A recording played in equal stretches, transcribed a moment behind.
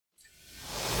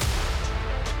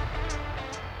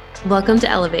Welcome to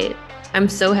Elevate. I'm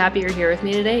so happy you're here with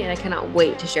me today, and I cannot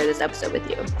wait to share this episode with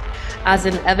you. As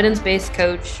an evidence-based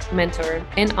coach, mentor,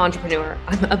 and entrepreneur,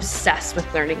 I'm obsessed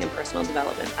with learning and personal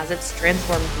development as it's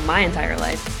transformed my entire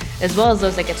life, as well as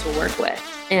those I get to work with.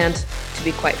 And to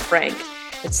be quite frank,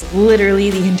 it's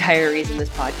literally the entire reason this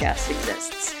podcast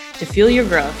exists, to fuel your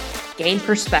growth, gain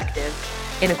perspective,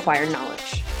 and acquire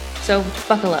knowledge. So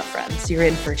buckle up, friends. You're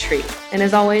in for a treat. And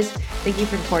as always, thank you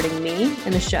for supporting me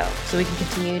and the show so we can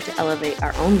continue to elevate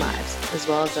our own lives as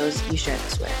well as those you share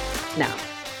this with. Now,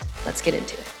 let's get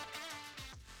into it.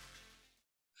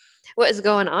 What is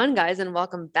going on, guys? And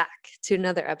welcome back to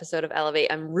another episode of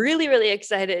Elevate. I'm really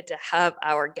excited to have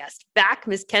our guest back,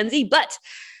 Miss Kenzie, but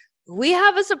we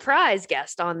have a surprise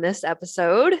guest on this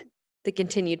episode, the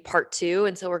continued part 2.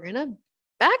 And so we're going to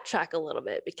backtrack a little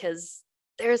bit because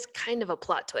there's kind of a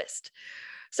plot twist.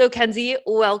 So Kenzie,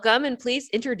 welcome, and please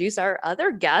introduce our other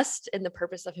guest and the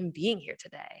purpose of him being here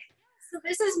today. So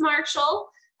this is Marshall.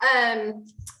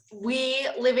 We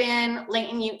live in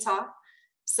Layton, Utah.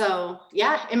 So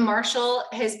yeah, and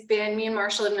me and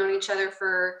Marshall have known each other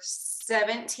for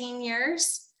 17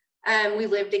 years. We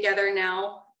live together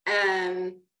now.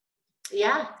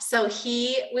 So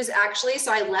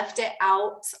I left it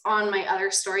out on my other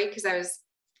story because I was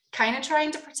kind of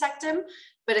trying to protect him,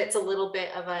 but it's a little bit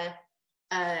of a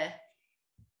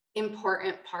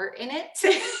important part in it.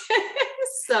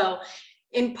 So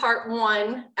in part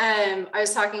 1, I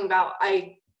was talking about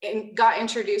I got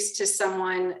introduced to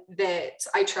someone that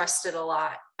I trusted a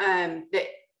lot, that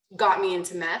got me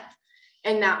into meth,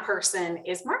 and that person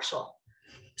is Marshall.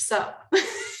 So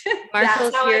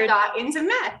that's how I got into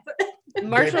meth.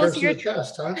 Marshall's here.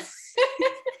 Trust, huh?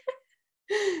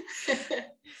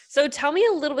 So tell me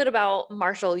a little bit about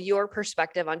Marshall, your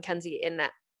perspective on Kenzie in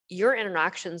that your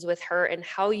interactions with her and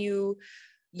how you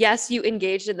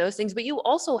engaged in those things, but you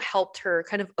also helped her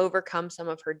kind of overcome some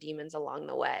of her demons along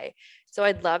the way. So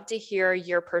I'd love to hear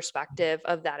your perspective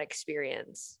of that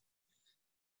experience.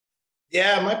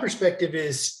 Yeah, my perspective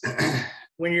is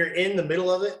when you're in the middle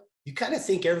of it, you kind of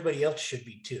think everybody else should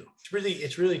be too.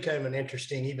 It's really kind of an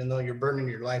interesting, even though you're burning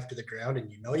your life to the ground and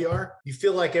you know you are, you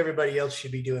feel like everybody else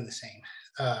should be doing the same.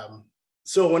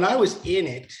 So when I was in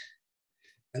it,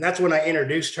 and that's when I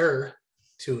introduced her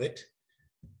to it.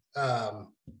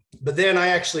 But then I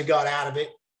actually got out of it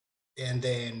and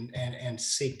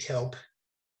seeked help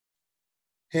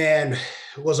and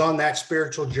was on that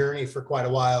spiritual journey for quite a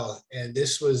while. And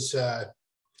this was,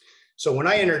 so when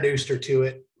I introduced her to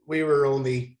it, we were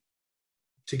only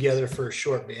together for a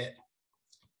short bit.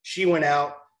 She went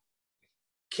out,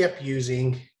 kept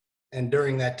using, and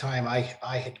during that time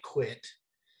I had quit.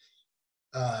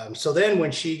 So then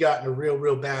when she got in a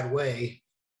real bad way,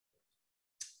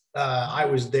 I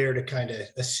was there to kind of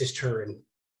assist her and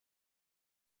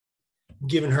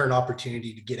giving her an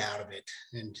opportunity to get out of it.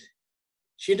 And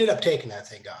she ended up taking that,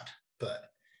 thank God. But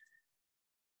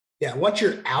yeah, once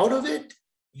you're out of it,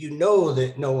 you know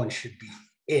that no one should be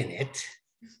in it.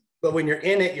 But when you're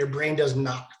in it, your brain does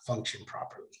not function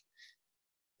properly.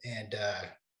 And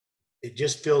it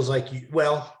just feels like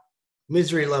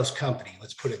misery loves company.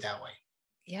 Let's put it that way.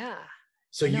 Yeah.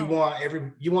 So you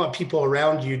want people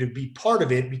around you to be part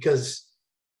of it, because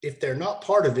if they're not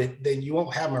part of it, then you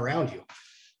won't have them around you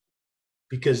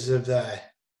because of the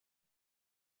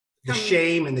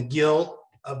shame and the guilt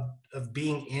of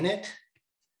being in it.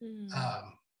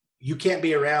 You can't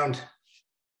be around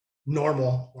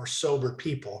normal or sober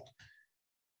people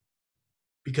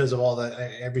because of all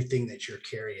everything that you're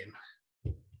carrying.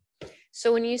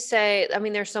 So when you say, I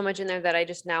mean, there's so much in there that I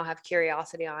just now have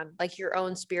curiosity on, like your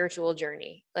own spiritual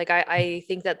journey. Like I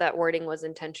think that wording was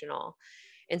intentional.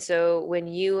 And so when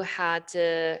you had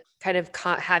to kind of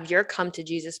have your come to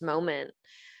Jesus moment,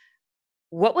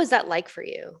 what was that like for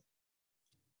you?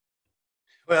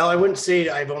 Well, I wouldn't say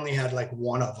I've only had like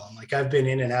one of them. Like I've been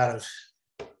in and out of,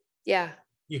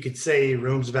 you could say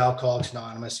rooms of Alcoholics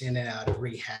Anonymous, in and out of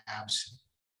rehabs.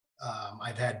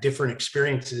 I've had different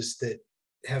experiences that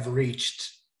have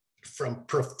reached from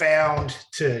profound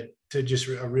to just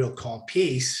a real calm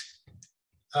peace.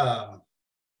 I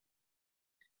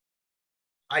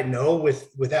know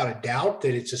without a doubt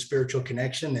that it's a spiritual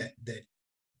connection that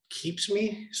keeps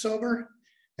me sober.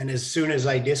 And as soon as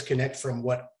I disconnect from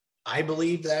what I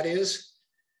believe that is,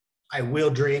 I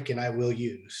will drink and I will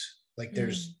use. Like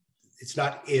it's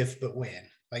not if, but when.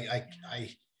 Like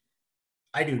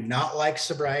I do not like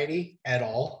sobriety at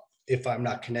all if I'm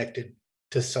not connected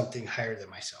to something higher than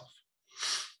myself.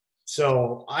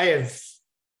 So I've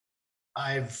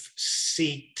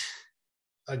seeked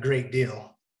a great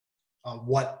deal on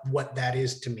what that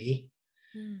is to me.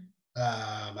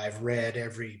 I've read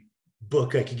every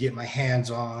book I could get my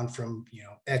hands on from,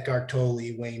 Eckhart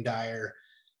Tolle, Wayne Dyer,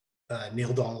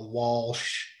 Neil Donald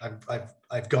Walsh.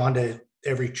 I've gone to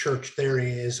every church there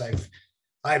is.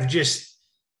 I've just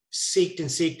seeked and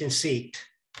seeked and seeked.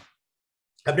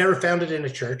 I've never found it in a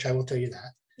church, I will tell you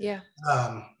that. Yeah.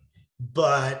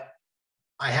 But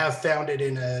I have found it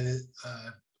in a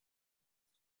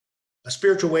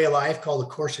spiritual way of life called A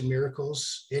Course in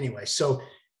Miracles. Anyways,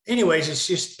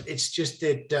 it's just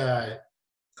that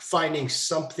finding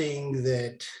something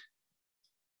that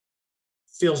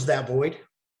fills that void,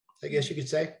 I guess you could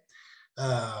say.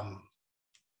 And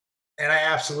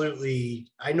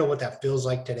I know what that feels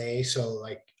like today. So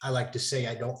like, I like to say,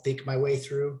 I don't think my way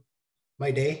through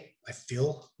my day. I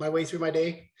feel my way through my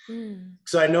day.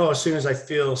 So I know as soon as I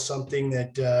feel something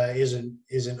that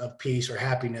isn't of peace or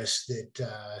happiness,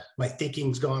 that my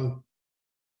thinking's gone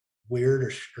weird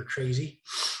or crazy.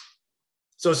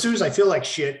 So as soon as I feel like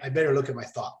shit, I better look at my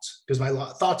thoughts, because my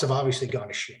thoughts have obviously gone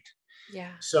to shit.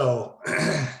 Yeah. So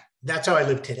that's how I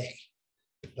live today.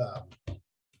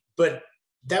 But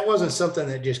that wasn't something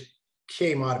that just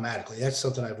came automatically. That's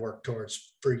something I've worked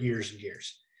towards for years and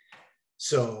years.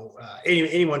 So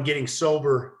anyone getting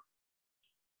sober,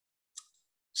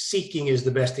 seeking is the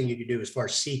best thing you can do as far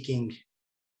as seeking.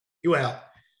 Well,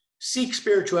 seek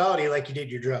spirituality like you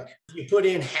did your drug. You put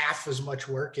in half as much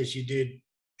work as you did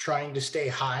trying to stay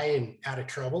high and out of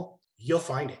trouble, you'll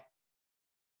find it,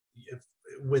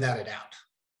 without a doubt.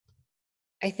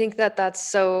 I think that's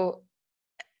so,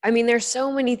 there's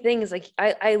so many things. Like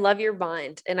I love your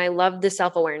mind, and I love the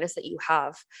self-awareness that you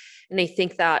have. And I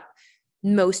think that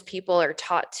most people are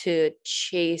taught to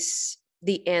chase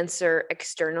the answer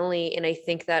externally. And I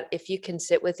think that if you can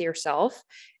sit with yourself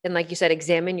and, like you said,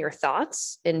 examine your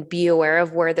thoughts and be aware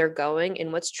of where they're going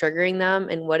and what's triggering them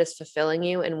and what is fulfilling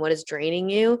you and what is draining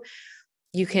you,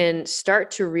 you can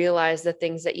start to realize the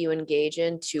things that you engage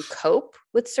in to cope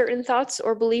with certain thoughts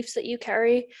or beliefs that you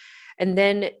carry. And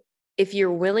then if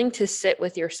you're willing to sit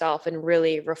with yourself and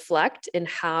really reflect and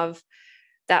have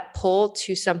that pull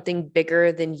to something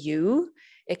bigger than you,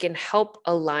 it can help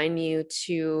align you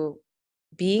to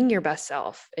being your best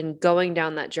self and going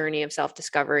down that journey of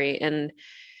self-discovery and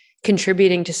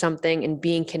contributing to something and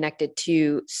being connected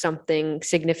to something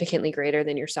significantly greater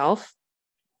than yourself,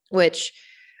 which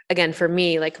again, for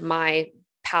me, like my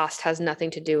past has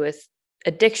nothing to do with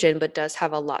addiction, but does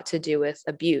have a lot to do with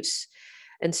abuse.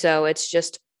 And so it's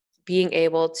just being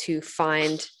able to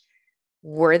find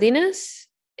worthiness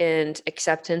and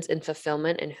acceptance and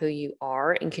fulfillment in who you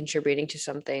are and contributing to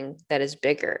something that is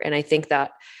bigger. And I think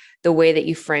that the way that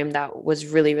you framed that was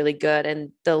really, really good.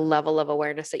 And the level of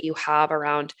awareness that you have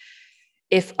around,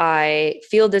 if I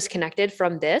feel disconnected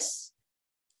from this,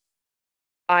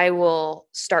 I will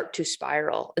start to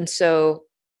spiral. And so,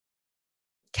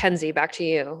 Kenzie, back to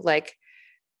you, like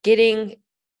getting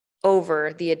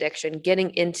over the addiction,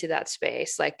 getting into that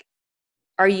space, like,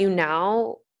 are you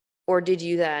now, or did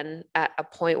you then at a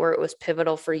point where it was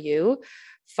pivotal for you,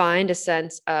 find a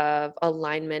sense of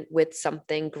alignment with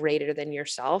something greater than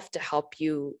yourself to help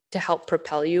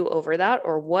propel you over that?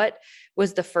 Or what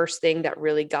was the first thing that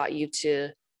really got you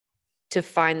to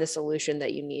find the solution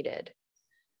that you needed?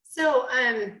 So,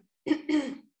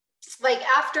 like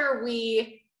after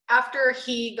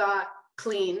he got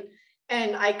clean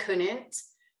and I couldn't,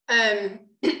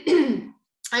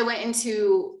 I went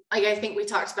into, like, I think we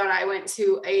talked about it, I went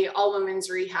to a all women's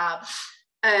rehab,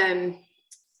 and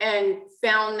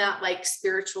found that like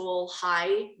spiritual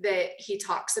high that he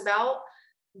talks about.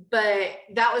 But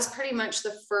that was pretty much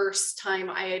the first time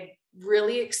I had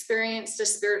really experienced a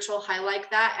spiritual high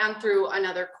like that, and through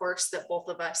another course that both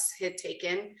of us had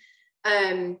taken,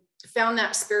 found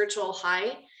that spiritual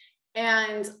high,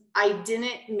 and I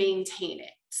didn't maintain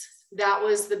it. That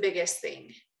was the biggest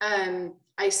thing.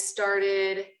 I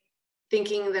started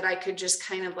thinking that I could just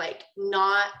kind of like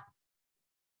not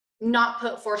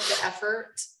put forth the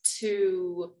effort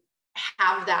to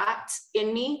have that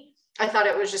in me. I thought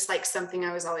it was just like something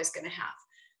I was always going to have.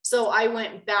 So I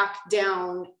went back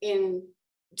down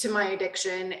into my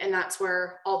addiction, and that's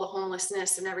where all the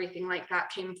homelessness and everything like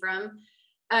that came from.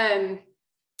 I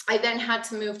then had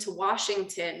to move to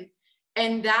Washington,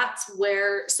 and that's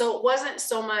where, so it wasn't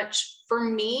so much for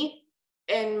me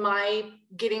and my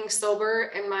getting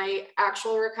sober and my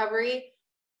actual recovery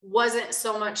wasn't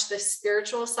so much the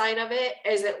spiritual side of it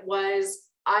as it was,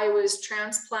 I was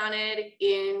transplanted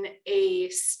in a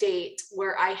state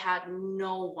where I had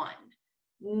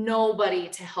nobody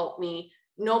to help me,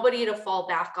 nobody to fall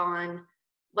back on.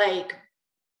 Like,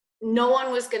 no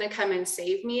one was going to come and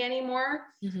save me anymore.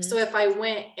 Mm-hmm. So if I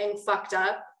went and fucked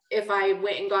up, if I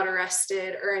went and got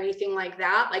arrested or anything like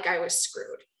that, like I was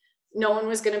screwed. No one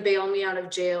was going to bail me out of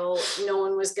jail. No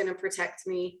one was going to protect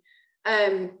me.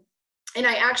 And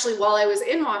I actually, while I was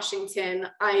in Washington,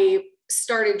 I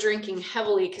started drinking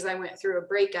heavily because I went through a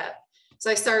breakup. So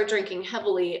I started drinking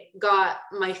heavily, got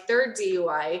my third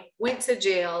DUI, went to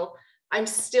jail. I'm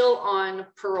still on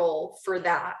parole for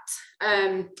that.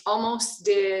 Almost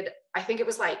did, I think it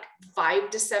was like 5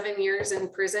 to 7 years in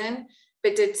prison,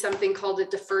 but did something called a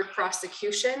deferred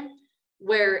prosecution,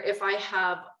 where if I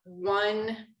have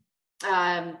one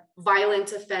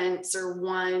violent offense or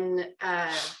one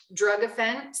drug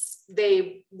offense,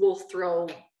 they will throw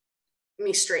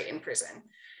me straight in prison.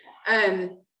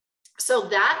 So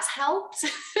that's helped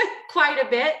quite a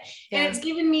bit. Yeah. And it's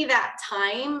given me that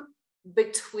time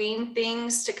between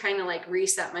things to kind of like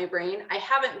reset my brain. I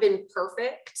haven't been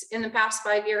perfect in the past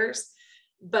 5 years,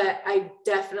 but I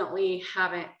definitely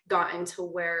haven't gotten to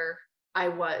where I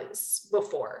was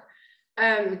before.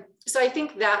 So I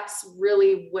think that's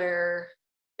really where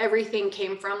everything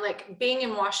came from. Like being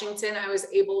in Washington, I was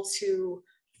able to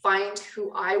find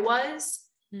who I was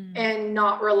and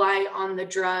not rely on the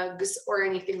drugs or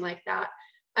anything like that.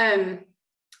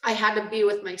 I had to be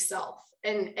with myself.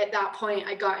 And at that point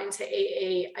I got into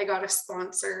AA, I got a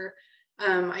sponsor.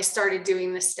 I started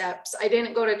doing the steps. I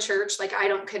didn't go to church. Like I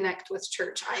don't connect with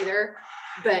church either,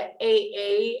 but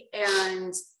AA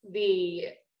and the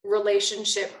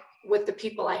relationship with the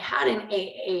people I had in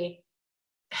AA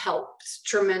helped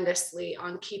tremendously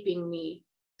on keeping me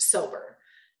sober.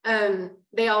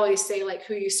 They always say like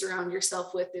who you surround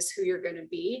yourself with is who you're going to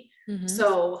be. Mm-hmm.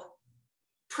 So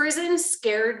prison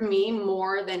scared me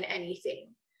more than anything.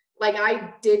 Like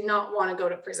I did not want to go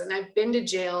to prison. I've been to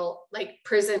jail. Like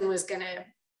prison was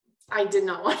I did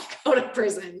not want to go to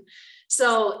prison.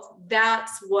 So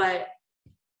that's what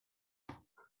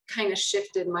kind of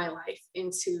shifted my life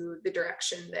into the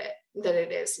direction that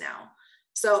it is now.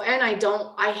 So, and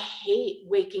I hate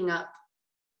waking up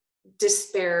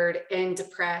despaired and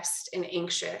depressed and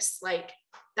anxious. Like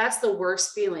that's the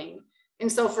worst feeling.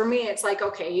 And so for me, it's like,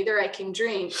 okay, either I can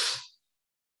drink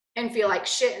and feel like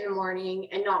shit in the morning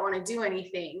and not want to do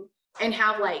anything and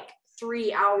have like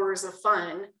 3 hours of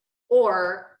fun,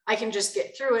 or I can just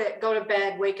get through it, go to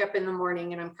bed, wake up in the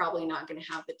morning, and I'm probably not going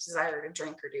to have the desire to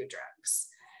drink or do drugs.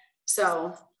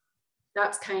 So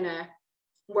that's kind of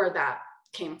where that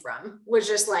came from, was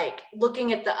just like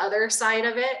looking at the other side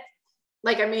of it.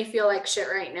 Like I may feel like shit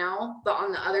right now, but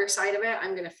on the other side of it,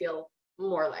 I'm going to feel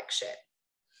more like shit.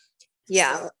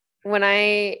 Yeah. So. When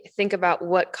I think about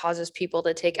what causes people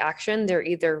to take action, they're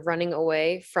either running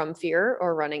away from fear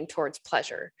or running towards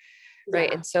pleasure. Right.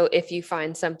 Yeah. And so if you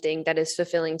find something that is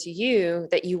fulfilling to you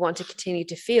that you want to continue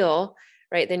to feel,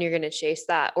 right, then you're going to chase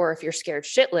that. Or if you're scared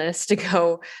shitless to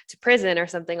go to prison or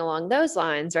something along those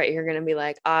lines, right, you're going to be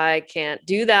like, I can't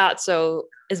do that. So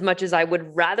as much as I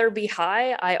would rather be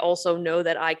high, I also know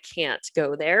that I can't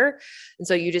go there. And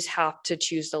so you just have to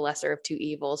choose the lesser of two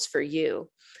evils for you.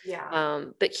 Yeah.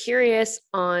 But curious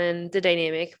on the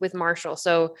dynamic with Marshall.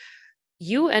 So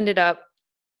you ended up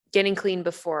getting clean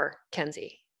before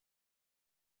Kenzie.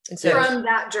 And so from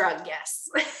that drug, yes.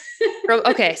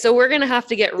 Okay. So we're going to have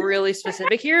to get really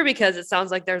specific here because it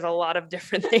sounds like there's a lot of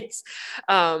different things.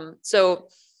 So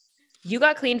you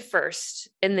got clean first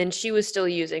and then she was still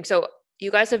using. So you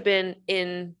guys have been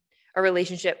in a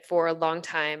relationship for a long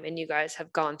time and you guys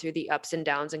have gone through the ups and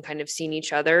downs and kind of seen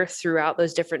each other throughout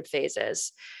those different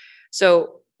phases.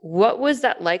 So what was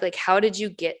that like? Like, how did you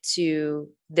get to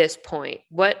this point?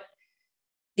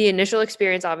 The initial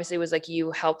experience obviously was like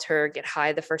you helped her get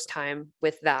high the first time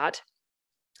with that.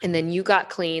 And then you got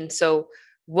clean. So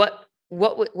what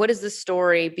is the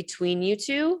story between you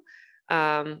two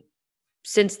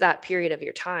since that period of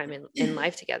your time in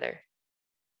life together?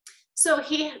 So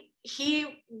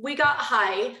we got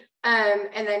high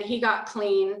and then he got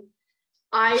clean.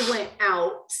 I went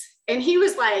out and he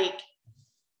was like,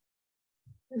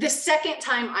 the second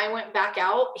time I went back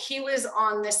out, he was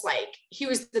on this, like, he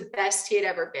was the best he had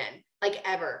ever been, like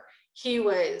ever. He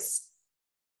was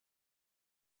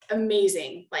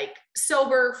amazing, like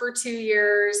sober for 2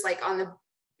 years, like on the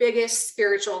biggest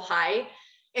spiritual high.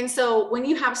 And so when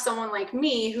you have someone like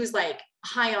me, who's like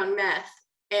high on meth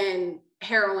and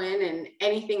heroin and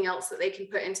anything else that they can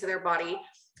put into their body,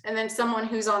 and then someone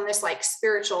who's on this like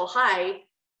spiritual high,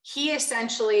 he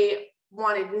essentially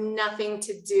wanted nothing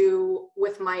to do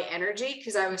with my energy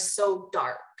because I was so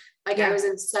dark. Like I was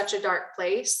in such a dark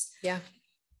place. Yeah.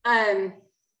 But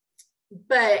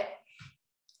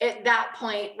at that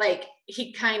point, like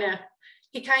he kind of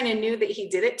knew that he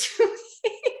did it to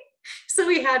me. So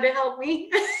he had to help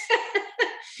me.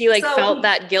 He felt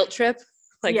that guilt trip.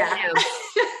 Like, yeah.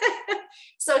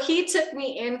 So he took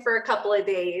me in for a couple of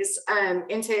days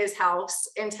into his house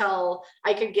until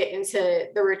I could get into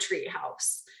the retreat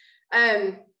house.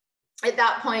 At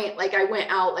that point, like I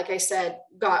went out, like I said,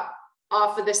 got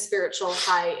off of the spiritual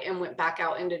high and went back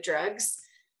out into drugs.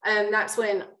 And that's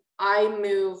when I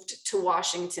moved to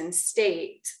Washington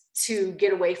State to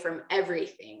get away from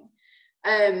everything.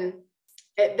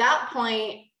 At that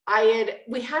point,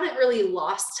 we hadn't really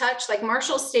lost touch. Like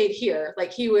Marshall stayed here.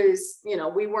 Like he was,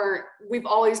 we've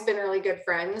always been really good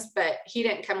friends, but he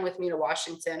didn't come with me to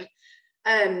Washington.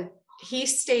 He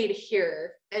stayed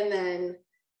here, and then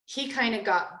he kind of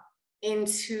got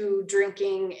into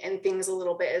drinking and things a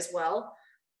little bit as well.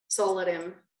 So I'll let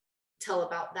him tell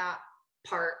about that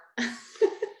part.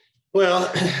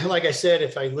 Well, like I said,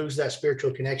 if I lose that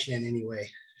spiritual connection in any way,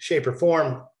 shape, or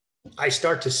form, I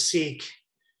start to seek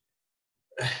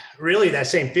really that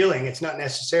same feeling. It's not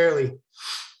necessarily,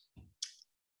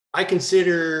 I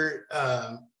consider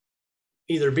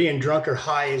either being drunk or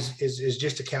high is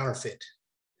just a counterfeit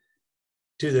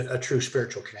to a true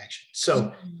spiritual connection.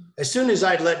 So as soon as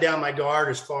I'd let down my guard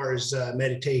as far as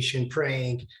meditation,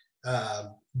 praying,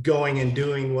 going and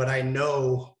doing what I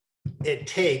know it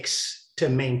takes to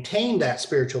maintain that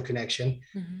spiritual connection,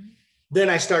 then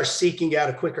I start seeking out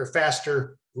a quicker,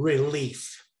 faster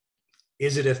relief.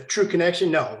 Is it a true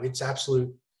connection? No, it's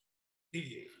absolute.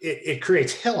 It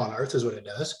creates hell on earth is what it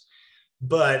does.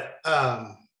 But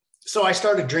so I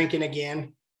started drinking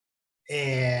again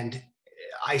and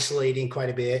isolating quite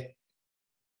a bit.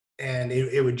 And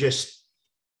it would just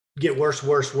get worse.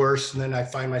 And then I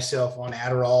find myself on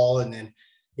Adderall and then,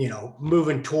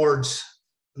 moving towards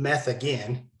meth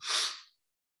again.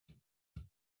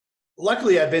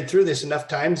 Luckily, I've been through this enough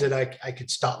times that I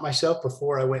could stop myself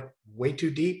before I went way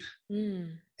too deep.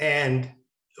 And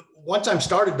once I'm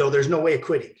started, though, there's no way of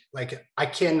quitting. Like I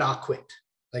cannot quit.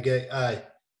 Like I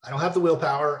don't have the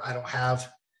willpower.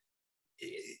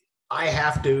 I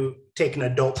have to take an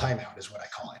adult timeout is what I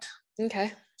call it.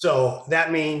 Okay. So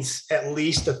that means at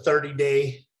least a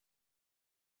 30-day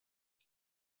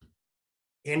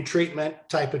in treatment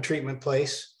type of treatment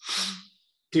place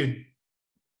to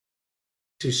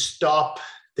stop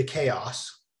the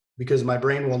chaos, because my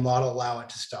brain will not allow it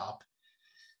to stop.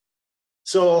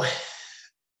 So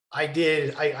I've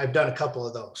done a couple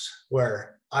of those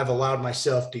where I've allowed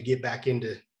myself to get back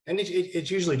into, and it's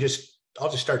usually just,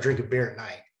 I'll just start drinking beer at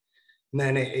night. And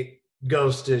then it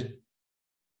goes to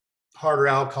harder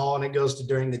alcohol, and it goes to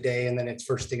during the day, and then it's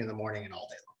first thing in the morning and all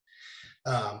day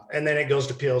long. And then it goes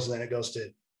to pills, and then it goes to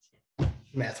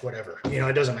meth, whatever,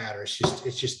 it doesn't matter.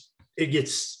 It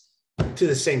gets to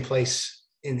the same place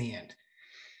in the end.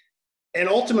 And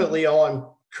ultimately all I'm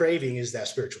craving is that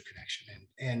spiritual connection.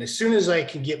 And as soon as I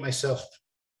can get myself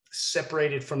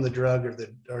separated from the drug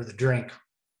or the drink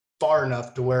far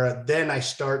enough to where then I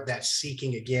start that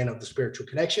seeking again of the spiritual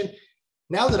connection.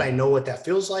 Now that I know what that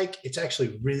feels like, it's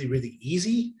actually really, really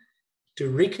easy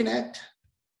to reconnect.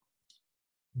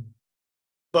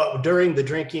 But during the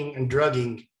drinking and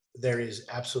drugging,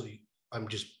 I'm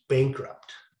just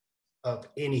bankrupt of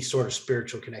any sort of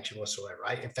spiritual connection whatsoever.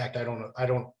 In fact, I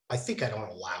think I don't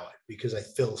allow it because I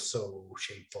feel so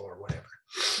shameful or whatever.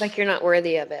 Like you're not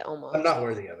worthy of it almost. I'm not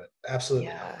worthy of it.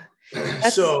 Absolutely. Yeah.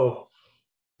 So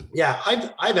yeah,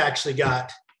 I've actually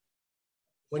got,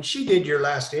 when she did your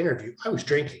last interview, I was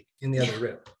drinking in the other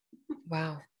room.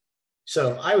 Wow.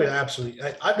 So I've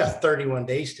got 31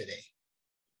 days today.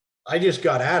 I just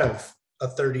got out of a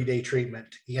 30-day treatment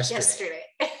yesterday.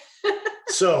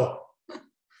 So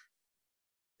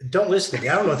don't listen to me.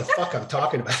 I don't know what the fuck I'm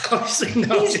talking about. Obviously,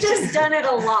 no. He's just done it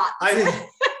a lot.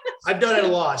 I've done it a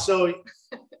lot. So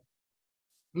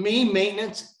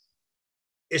maintenance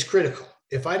is critical.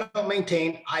 If I don't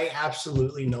maintain, I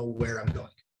absolutely know where I'm going,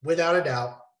 without a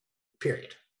doubt,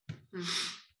 period. Yeah.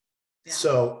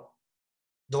 So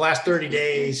the last 30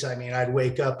 days, I'd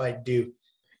wake up, I'd do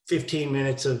 15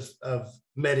 minutes of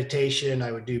meditation.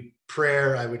 I would do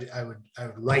prayer. I would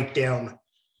write down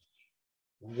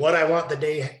what I want the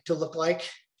day to look like,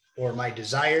 or my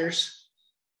desires,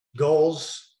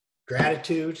 goals,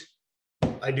 gratitude.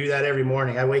 I do that every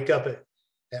morning. I wake up at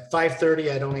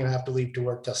 5:30. I don't even have to leave to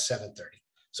work till 7:30.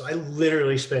 So I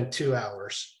literally spend 2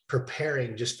 hours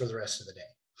preparing just for the rest of the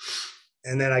day.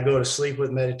 And then I go to sleep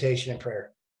with meditation and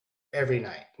prayer every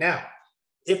night. Now,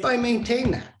 if I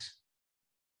maintain that,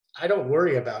 I don't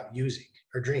worry about using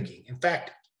or drinking. In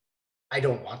fact, I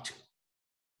don't want to,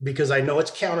 because I know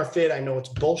it's counterfeit. I know it's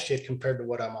bullshit compared to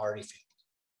what I'm already feeling.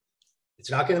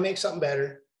 It's not going to make something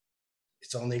better.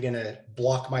 It's only going to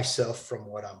block myself from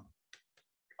what I'm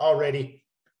already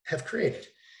have created.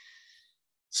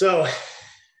 So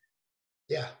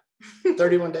yeah,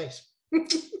 31 days.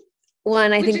 Well,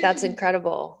 and I Which think is- that's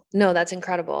incredible. No, that's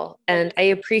incredible. And I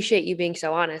appreciate you being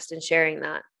so honest and sharing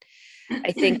that.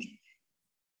 I think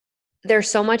there's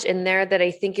so much in there that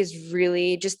I think is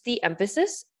really just the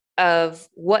emphasis of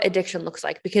what addiction looks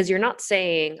like, because you're not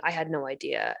saying I had no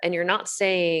idea, and you're not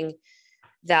saying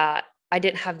that I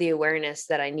didn't have the awareness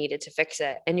that I needed to fix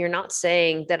it, and you're not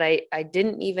saying that I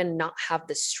didn't even not have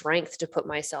the strength to put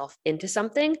myself into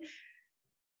something,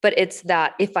 but it's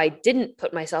that if I didn't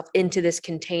put myself into this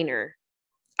container,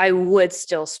 I would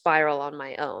still spiral on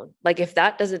my own. Like if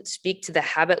that doesn't speak to the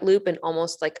habit loop and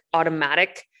almost like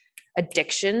automatic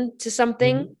addiction to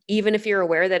something, even if you're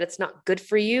aware that it's not good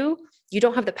for you, you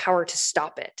don't have the power to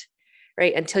stop it,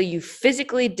 right? Until you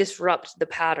physically disrupt the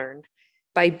pattern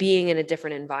by being in a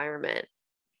different environment.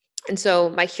 And so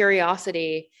my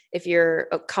curiosity, if you're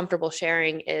comfortable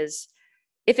sharing, is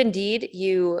if indeed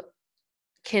you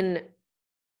can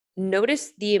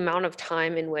notice the amount of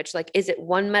time in which, like, is it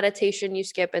one meditation you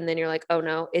skip and then you're like, oh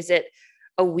no? Is it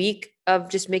a week of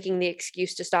just making the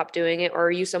excuse to stop doing it? Or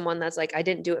are you someone that's like, I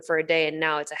didn't do it for a day and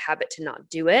now it's a habit to not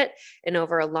do it, and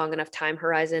over a long enough time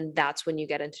horizon, that's when you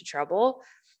get into trouble?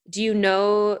 Do you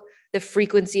know the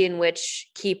frequency in which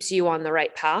keeps you on the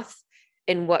right path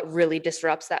and what really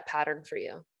disrupts that pattern for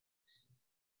you?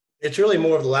 It's really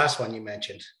more of the last one you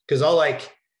mentioned, because I'll like,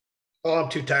 oh, I'm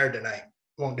too tired tonight,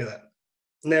 won't do it.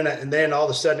 And then all of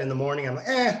a sudden in the morning, I'm like,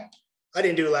 I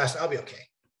didn't do it last, I'll be okay.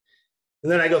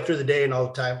 And then I go through the day and all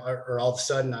the time, or all of a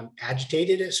sudden I'm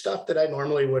agitated at stuff that I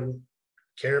normally wouldn't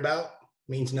care about,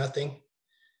 means nothing.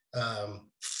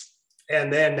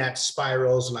 And then that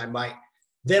spirals, and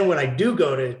then when I do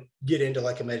go to get into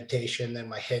like a meditation, then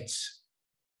my head's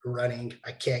running.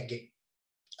 I can't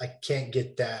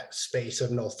get that space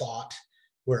of no thought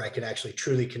where I can actually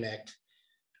truly connect.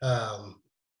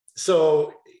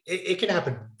 So it can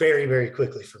happen very, very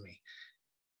quickly for me.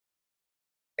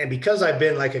 And because I've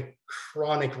been like a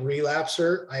chronic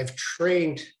relapser, I've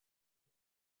trained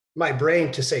my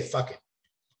brain to say, fuck it.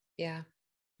 Yeah.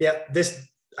 Yeah.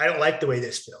 I don't like the way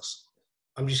this feels.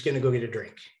 I'm just going to go get a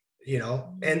drink,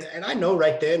 and I know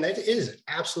right then that is an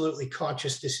absolutely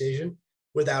conscious decision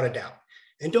without a doubt.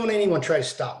 And don't anyone try to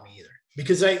stop me either,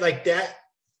 because that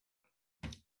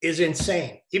is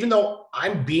insane. Even though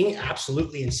I'm being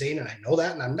absolutely insane, and I know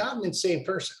that, and I'm not an insane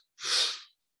person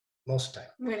most of the time.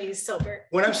 When he's sober.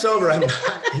 When I'm sober, I'm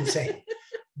not insane.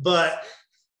 But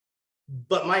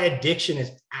my addiction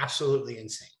is absolutely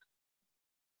insane.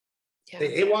 Yeah.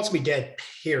 It wants me dead,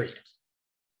 period.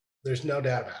 There's no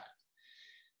doubt about it.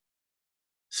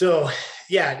 So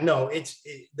yeah, no,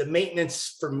 the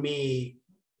maintenance for me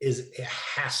it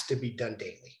has to be done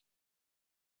daily.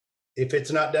 If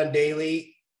it's not done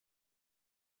daily,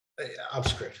 I'm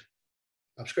screwed.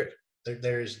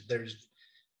 There's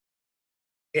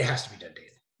it has to be done daily.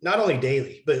 Not only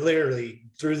daily, but literally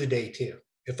through the day too.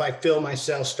 If I feel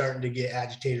myself starting to get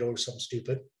agitated over something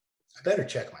stupid, I better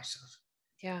check myself.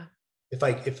 Yeah. If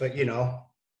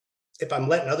I'm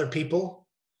letting other people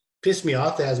piss me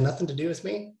off that has nothing to do with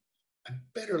me, I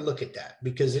better look at that,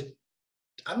 because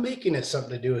I'm making it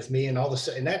something to do with me, and all of a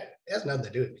sudden that has nothing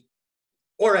to do with me.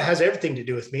 Or it has everything to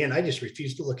do with me, and I just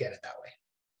refuse to look at it that way.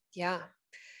 Yeah.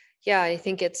 Yeah. I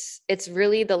think it's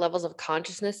really the levels of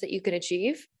consciousness that you can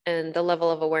achieve and the level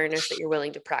of awareness that you're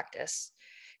willing to practice.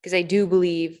 Because I do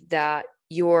believe that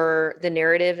the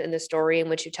narrative and the story in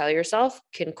which you tell yourself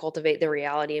can cultivate the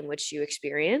reality in which you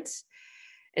experience.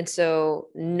 And so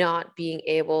not being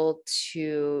able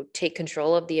to take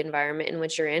control of the environment in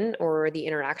which you're in, or the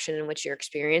interaction in which you're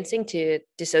experiencing, to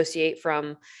dissociate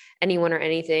from anyone or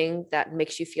anything that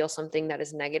makes you feel something that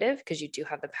is negative, because you do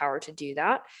have the power to do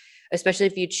that, especially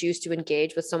if you choose to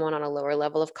engage with someone on a lower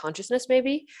level of consciousness,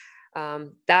 maybe.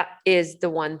 That is the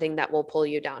one thing that will pull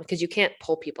you down, because you can't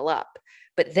pull people up,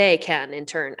 but they can in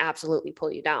turn absolutely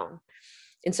pull you down.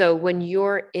 And so when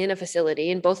you're in a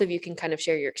facility, and both of you can kind of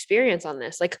share your experience on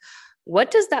this, like, what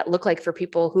does that look like for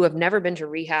people who have never been to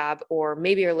rehab, or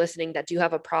maybe are listening that do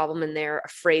have a problem and they're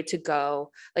afraid to go?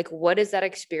 Like, what is that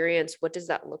experience? What does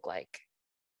that look like?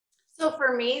 So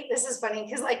for me, this is funny,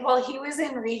 because like while he was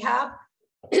in rehab,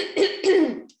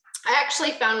 I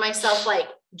actually found myself like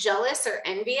jealous or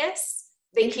envious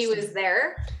that he was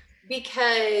there,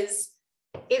 because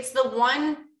it's the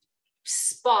one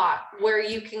spot where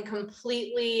you can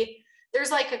there's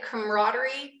like a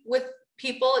camaraderie with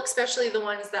people, especially the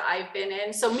ones that I've been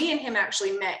in. So me and him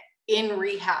actually met in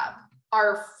rehab.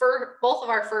 Both of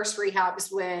our first rehabs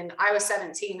when I was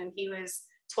 17 and he was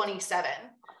 27.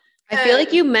 I feel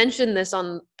like you mentioned this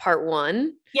on part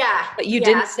 1. Yeah. But you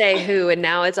didn't say who, and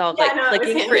now it's all like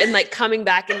clicking for and like coming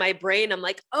back in my brain. I'm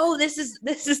like, oh, this is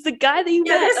the guy that you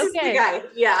met. This is the guy.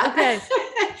 Yeah. Okay.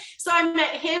 So I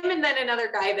met him and then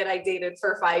another guy that I dated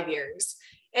for 5 years.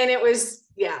 And it was,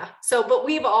 So, but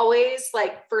we've always,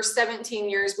 like, for 17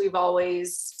 years, we've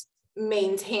always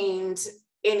maintained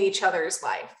in each other's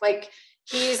life. Like,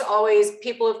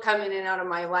 people have come in and out of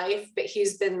my life, but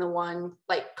he's been the one,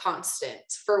 like, constant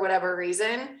for whatever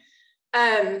reason.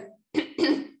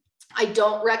 I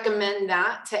don't recommend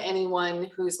that to anyone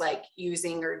who's like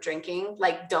using or drinking.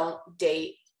 Like, don't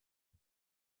date.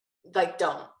 Like,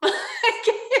 don't.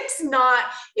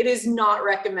 It is not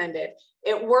recommended.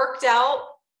 It worked out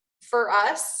for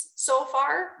us so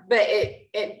far, but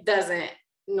it doesn't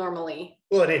normally.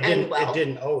 Well, it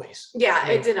didn't always. Yeah, I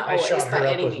mean, it didn't always. I shot her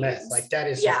up with meth. Like, that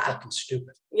is so fucking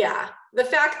stupid. Yeah. The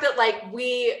fact that, like,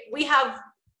 we have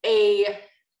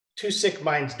two sick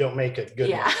minds don't make a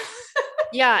good one.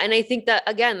 Yeah. And I think that,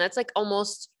 again, that's like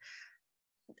almost,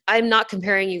 I'm not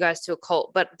comparing you guys to a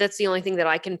cult, but that's the only thing that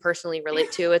I can personally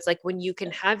relate to. It's like when you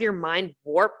can have your mind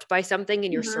warped by something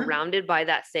and you're surrounded by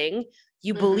that thing,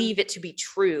 you believe it to be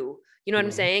true. You know what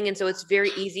I'm saying? And so it's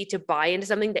very easy to buy into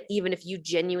something that even if you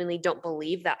genuinely don't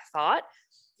believe that thought,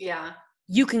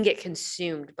 you can get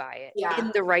consumed by it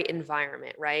in the right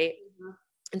environment. Right.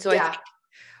 And so I think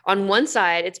on one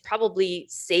side, it's probably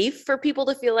safe for people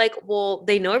to feel like, well,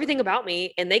 they know everything about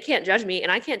me and they can't judge me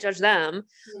and I can't judge them.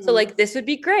 So like, this would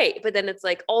be great. But then it's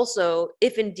like, also,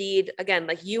 if indeed, again,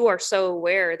 like, you are so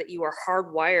aware that you are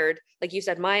hardwired, like you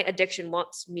said, my addiction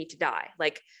wants me to die.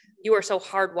 Like, you are so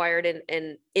hardwired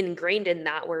and ingrained in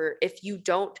that, where if you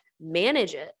don't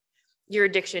manage it, your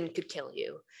addiction could kill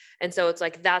you. And so it's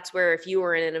like, that's where if you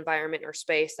were in an environment or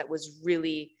space that was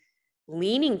really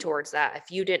leaning towards that, if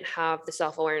you didn't have the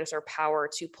self-awareness or power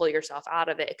to pull yourself out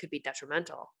of it, it could be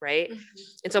detrimental. Right.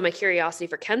 And so my curiosity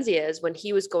for Kenzie is, when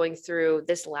he was going through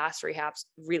this last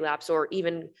relapse, or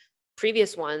even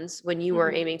previous ones, when you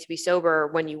were aiming to be sober,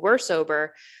 when you were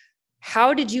sober,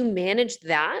 how did you manage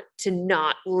that to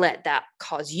not let that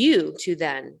cause you to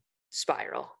then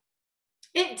spiral?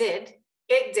 It did.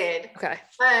 Okay.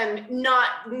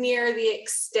 Not near the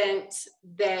extent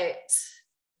that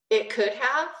it could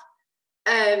have.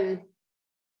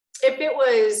 If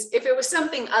it was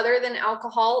something other than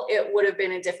alcohol, it would have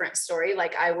been a different story.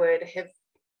 Like, I would have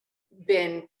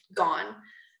been gone.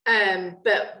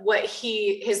 But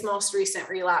his most recent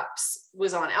relapse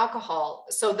was on alcohol.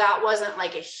 So that wasn't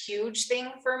like a huge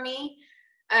thing for me.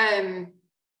 I've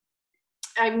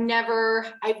never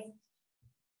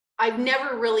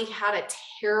really had a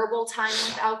terrible time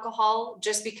with alcohol,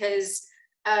 just because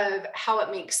of how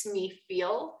it makes me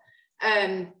feel.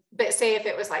 But say if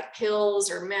it was like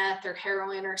pills or meth or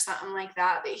heroin or something like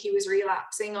that he was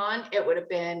relapsing on, it would have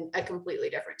been a completely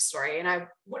different story. And I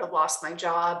would have lost my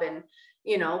job and,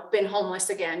 been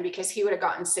homeless again, because he would have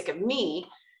gotten sick of me.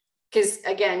 Because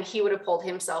again, he would have pulled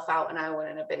himself out and I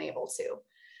wouldn't have been able to.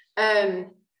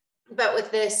 But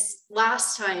with this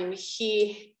last time,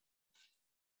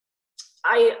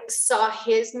 I saw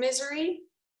his misery,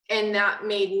 and that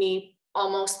made me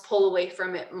almost pull away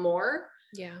from it more.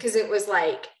 Yeah. Because it was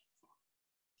like,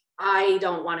 I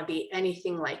don't want to be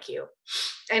anything like you.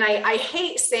 And I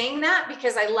hate saying that,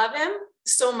 because I love him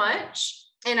so much.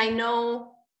 And I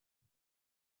know,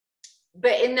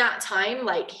 but in that time,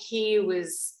 like, it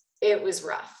was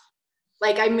rough.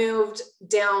 Like, I moved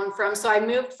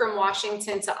from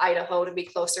Washington to Idaho to be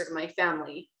closer to my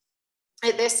family.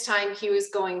 At this time, he was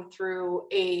going through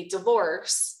a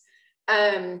divorce.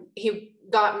 He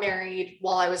got married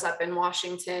while I was up in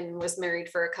Washington, was married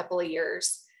for a couple of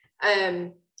years.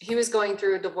 He was going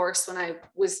through a divorce when I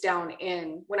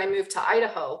moved to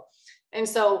Idaho. And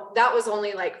so that was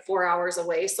only like 4 hours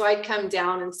away. So I'd come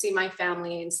down and see my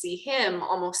family and see him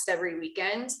almost every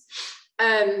weekend.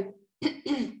 And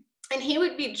he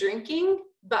would be drinking,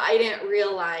 but I didn't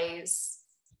realize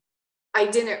and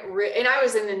I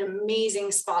was in an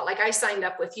amazing spot. Like, I signed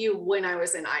up with you when I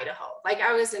was in Idaho. Like,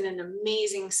 I was in an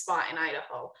amazing spot in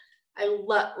Idaho.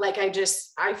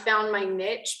 I found my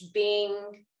niche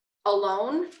being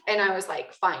alone, and I was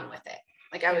like fine with it.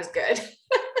 Like, I was good.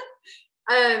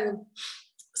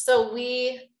 So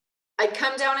I'd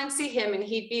come down and see him, and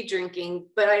he'd be drinking,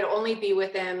 but I'd only be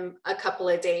with him a couple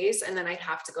of days, and then I'd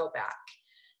have to go back.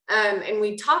 And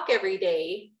we'd talk every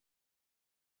day,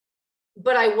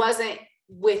 but I wasn't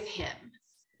with him.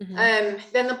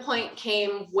 Then the point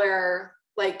came where,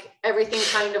 like, everything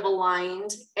kind of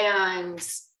aligned, and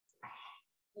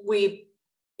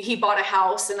he bought a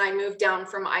house, and I moved down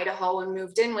from Idaho and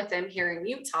moved in with him here in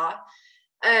Utah.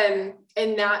 And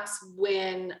that's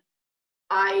when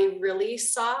I really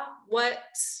saw what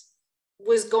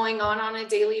was going on a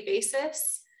daily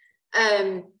basis.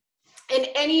 In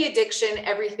any addiction,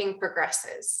 everything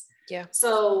progresses. Yeah.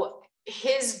 So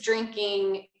his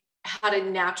drinking had a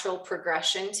natural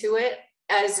progression to it,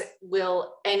 as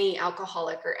will any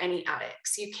alcoholic or any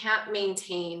addicts. You can't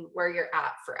maintain where you're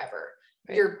at forever.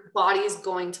 Right. Your body's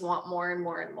going to want more and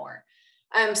more and more.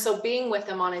 So being with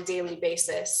him on a daily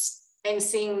basis and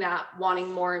seeing that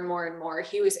wanting more and more and more,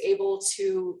 he was able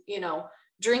to,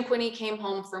 drink when he came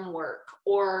home from work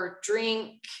or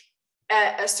drink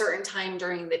at a certain time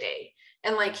during the day.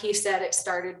 And like he said, it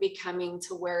started becoming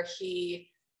to where he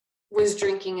was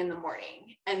drinking in the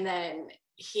morning, and then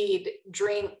he'd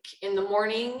drink in the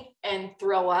morning and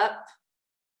throw up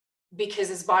because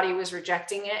his body was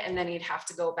rejecting it. And then he'd have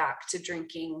to go back to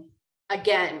drinking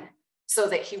again so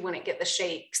that he wouldn't get the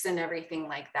shakes and everything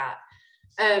like that.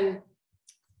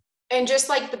 And just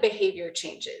like the behavior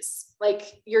changes, like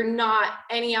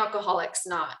any alcoholic's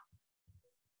not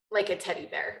like a teddy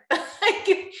bear.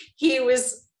 Like he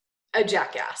was a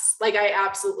jackass. Like I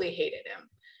absolutely hated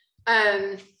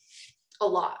him a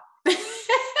lot.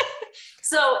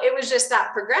 So it was just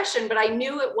that progression, but I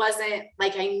knew it wasn't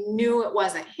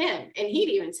him. And he'd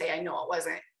even say, I know it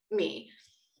wasn't me.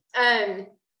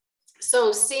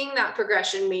 So seeing that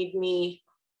progression made me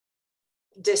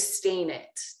disdain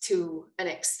it to an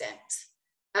extent,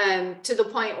 to the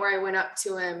point where I went up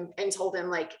to him and told him,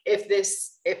 like, if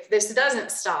this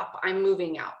doesn't stop, I'm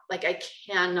moving out. Like, I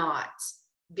cannot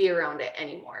be around it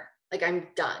anymore. Like, I'm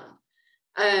done.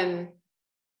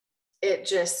 It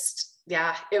just,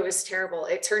 it was terrible.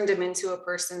 It turned him into a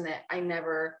person that I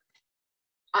never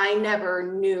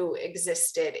knew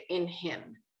existed in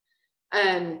him.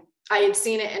 I had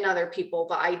seen it in other people,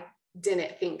 but I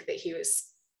didn't think that he was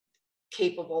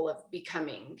capable of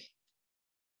becoming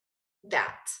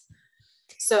that.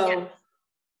 So,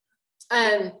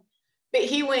 but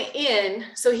he went in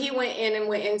and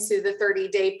went into the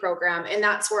 30-day program. And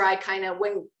that's where I kind of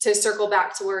went to circle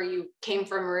back to where you came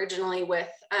from originally with,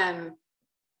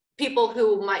 people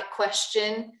who might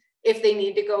question if they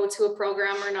need to go to a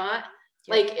program or not.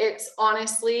 Yeah. Like, it's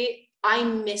honestly, I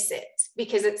miss it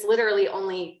because it's literally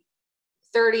only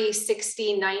 30,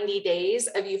 60, 90 days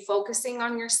of you focusing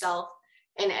on yourself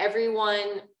and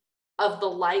everyone of the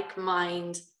like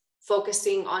mind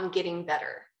focusing on getting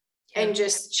better. Yeah. And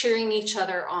just cheering each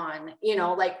other on,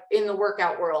 like in the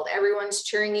workout world, everyone's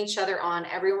cheering each other on.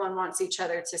 Everyone wants each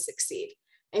other to succeed.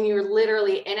 And you're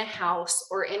literally in a house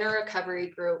or in a recovery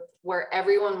group where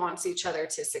everyone wants each other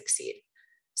to succeed.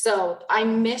 So I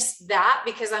missed that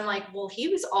because I'm like, well, he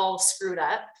was all screwed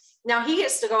up. Now he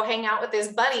gets to go hang out with his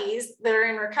buddies that are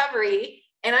in recovery.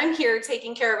 And I'm here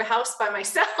taking care of a house by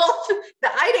myself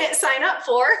that I didn't sign up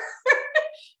for.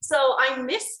 So I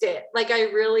missed it. Like, I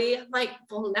really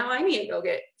well, now I need to go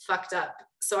get fucked up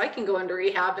so I can go into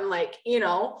rehab and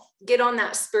get on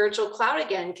that spiritual cloud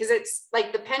again. Cause it's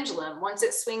like the pendulum. Once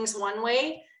it swings one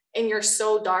way and you're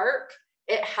so dark,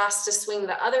 it has to swing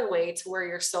the other way to where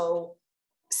you're so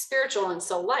spiritual and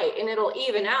so light, and it'll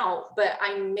even out. But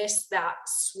I miss that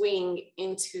swing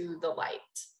into the light,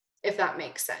 if that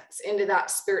makes sense, into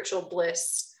that spiritual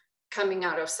bliss coming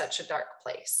out of such a dark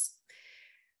place.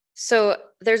 So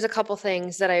there's a couple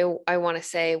things that I want to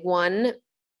say. One,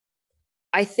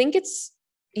 I think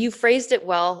you phrased it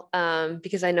well,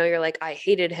 because I know you're like, I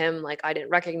hated him. Like, I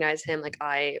didn't recognize him. Like,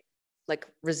 I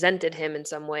resented him in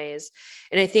some ways.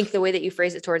 And I think the way that you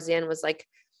phrased it towards the end was like,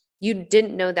 you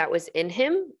didn't know that was in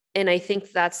him. And I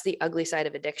think that's the ugly side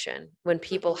of addiction. When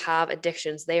people have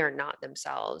addictions, they are not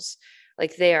themselves.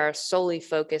 Like, they are solely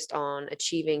focused on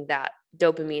achieving that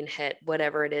dopamine hit,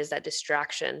 whatever it is, that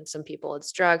distraction. Some people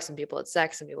it's drugs, some people it's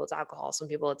sex, some people it's alcohol, some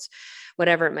people it's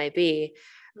whatever it might be,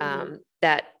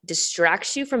 that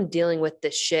distracts you from dealing with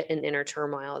the shit and inner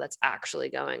turmoil that's actually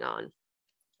going on.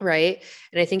 Right.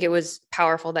 And I think it was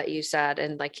powerful that you said,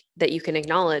 and like, that you can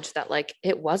acknowledge that, like,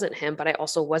 it wasn't him, but I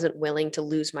also wasn't willing to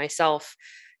lose myself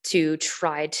to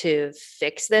try to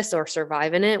fix this or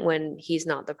survive in it when he's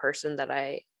not the person that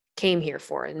I came here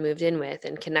for and moved in with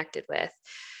and connected with.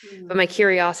 But my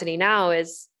curiosity now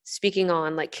is speaking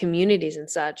on like communities and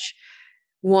such.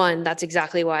 One, that's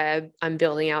exactly why I'm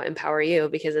building out Empower You,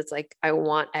 because it's like, I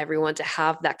want everyone to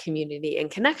have that community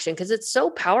and connection, because it's so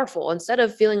powerful. Instead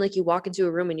of feeling like you walk into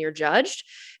a room and you're judged,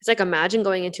 it's like, imagine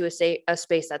going into a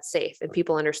space that's safe and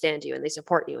people understand you and they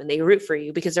support you and they root for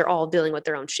you because they're all dealing with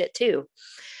their own shit too.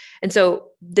 And so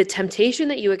the temptation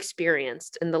that you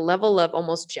experienced and the level of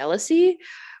almost jealousy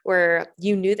where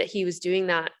you knew that he was doing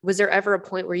that, was there ever a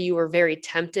point where you were very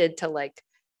tempted to like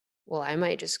well, I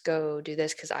might just go do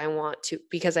this because I want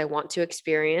to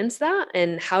experience that?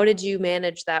 And how did you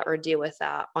manage that or deal with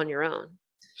that on your own?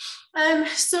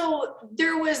 So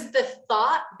there was the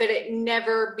thought, but it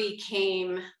never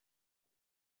became,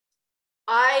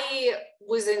 I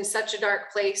was in such a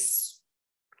dark place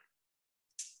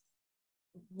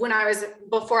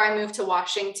before I moved to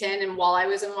Washington, and while I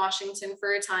was in Washington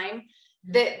for a time,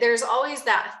 that there's always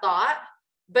that thought,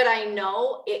 but I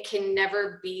know it can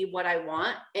never be what I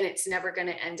want, and it's never going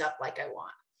to end up like I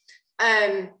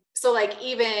want. So like,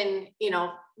 even,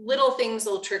 little things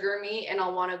will trigger me, and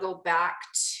I'll want to go back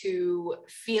to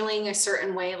feeling a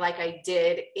certain way like I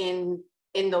did in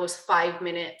those 5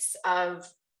 minutes of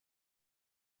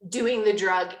doing the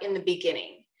drug in the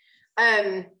beginning.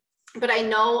 But I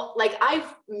know, like,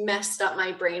 I've messed up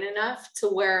my brain enough to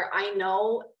where I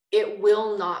know it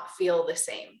will not feel the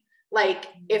same. Like,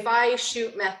 if I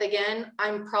shoot meth again,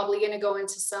 I'm probably going to go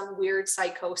into some weird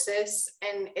psychosis,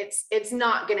 and it's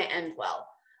not going to end well.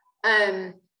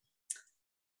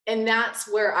 And that's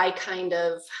where I kind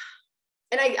of,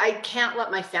 and I can't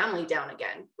let my family down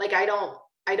again. Like, I don't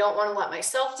want to let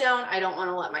myself down. I don't want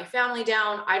to let my family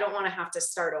down. I don't want to have to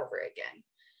start over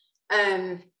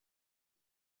again.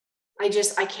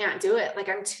 I can't do it. Like,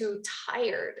 I'm too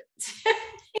tired.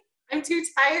 I'm too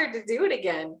tired to do it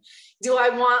again. Do I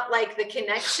want like the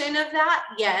connection of that?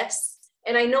 Yes.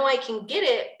 And I know I can get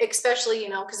it, especially,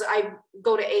 because I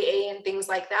go to AA and things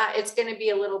like that. It's going to be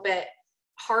a little bit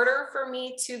harder for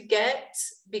me to get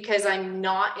because I'm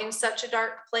not in such a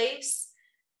dark place,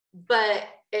 but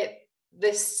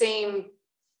the same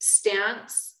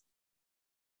stance,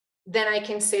 then I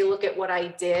can say, look at what I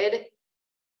did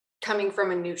coming from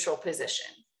a neutral position.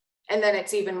 And then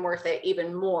it's even worth it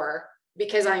even more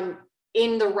because I'm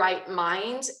in the right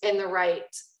mind and the right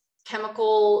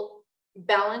chemical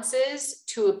balances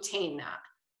to obtain that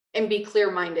and be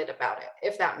clear-minded about it,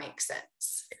 if that makes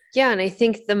sense. Yeah. And I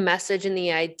think the message and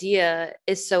the idea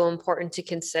is so important to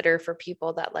consider for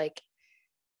people that, like,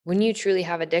 when you truly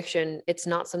have addiction, it's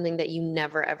not something that you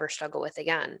never, ever struggle with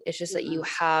again. It's just that you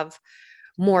have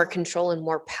more control and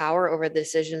more power over the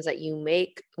decisions that you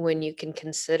make when you can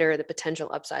consider the potential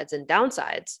upsides and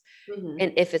downsides,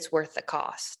 and if it's worth the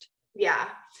cost. Yeah.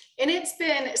 And it's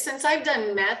been, since I've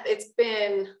done meth, it's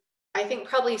been, I think,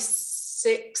 probably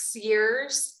 6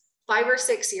 years, 5 or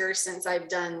 6 years since I've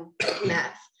done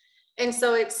meth. And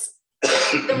so it's,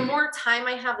 the more time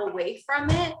I have away from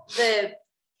it, the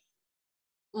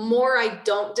more I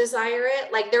don't desire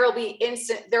it. Like, there will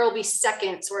be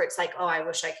seconds where it's like, oh, I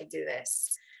wish I could do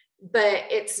this, but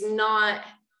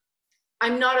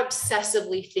I'm not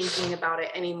obsessively thinking about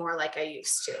it anymore like I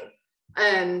used to.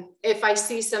 If I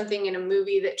see something in a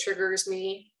movie that triggers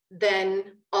me, then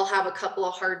I'll have a couple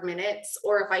of hard minutes.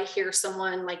 Or if I hear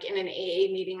someone like in an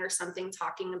AA meeting or something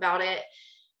talking about it,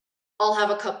 I'll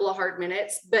have a couple of hard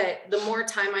minutes. But the more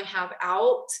time I have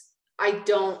out, I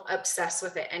don't obsess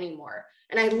with it anymore.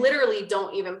 And I literally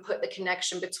don't even put the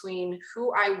connection between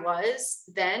who I was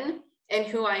then and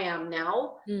who I am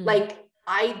now. Like,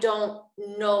 I don't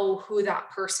know who that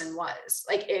person was.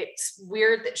 Like, it's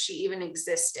weird that she even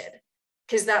existed,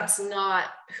 because that's not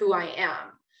who I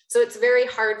am. So it's very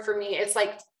hard for me. It's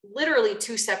like literally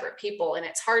two separate people, and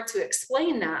it's hard to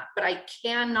explain that, but I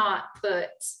cannot put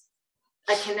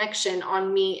a connection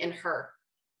on me and her.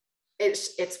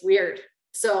 It's weird.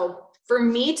 So for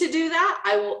me to do that,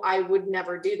 I would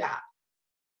never do that.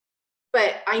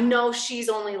 But I know she's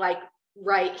only like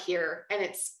right here, and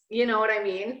it's, you know what I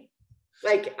mean?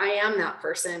 Like, I am that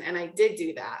person, and I did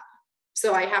do that.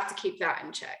 So I have to keep that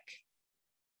in check.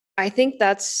 I think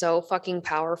that's so fucking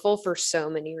powerful for so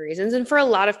many reasons, and for a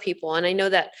lot of people. And I know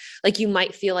that, like, you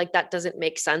might feel like that doesn't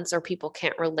make sense or people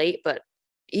can't relate, but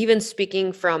even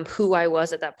speaking from who I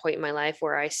was at that point in my life,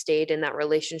 where I stayed in that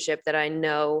relationship that I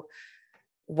know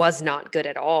was not good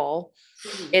at all,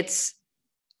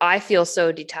 I feel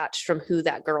so detached from who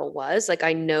that girl was. Like,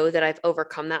 I know that I've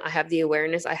overcome that. I have the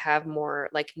awareness. I have more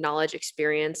like knowledge,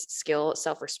 experience, skill,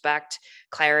 self-respect,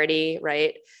 clarity.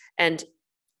 Right. And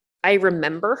I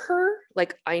remember her.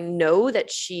 Like, I know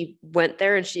that she went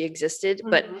there and she existed,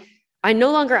 but I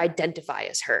no longer identify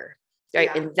as her.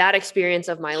 Right. Yeah. And that experience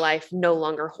of my life no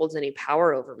longer holds any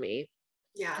power over me.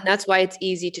 Yeah. And that's why it's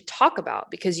easy to talk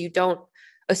about, because you don't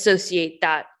associate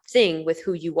that thing with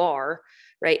who you are.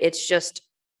 Right. It's just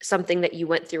something that you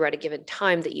went through at a given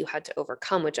time that you had to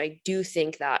overcome, which I do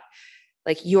think that,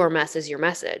 like, your mess is your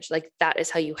message. Like, that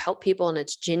is how you help people. And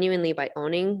it's genuinely by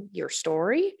owning your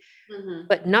story,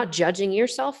 but not judging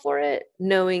yourself for it,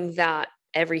 knowing that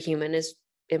every human is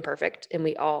imperfect and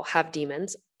we all have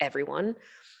demons, everyone.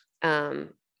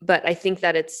 But I think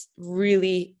that it's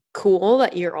really cool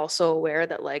that you're also aware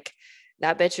that like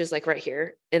that bitch is like right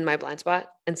here in my blind spot.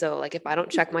 And so like if I don't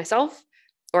check myself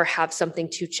or have something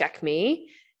to check me,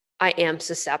 I am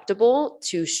susceptible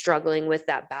to struggling with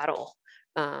that battle.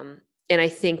 And I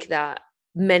think that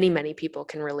many people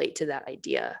can relate to that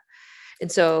idea.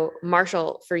 And so,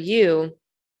 Marshall, for you,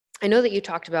 I know that you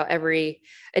talked about every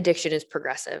addiction is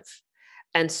progressive.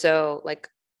 And so, like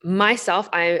myself,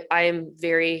 I'm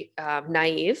very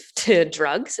naive to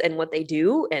drugs and what they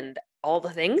do and all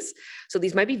the things. So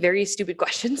these might be very stupid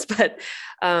questions, but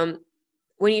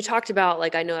when you talked about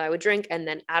like, I know I would drink and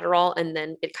then Adderall, and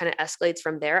then it kind of escalates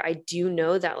from there. I do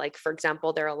know that, like, for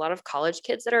example, there are a lot of college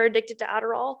kids that are addicted to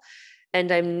Adderall,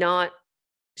 and I'm not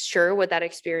sure what that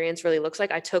experience really looks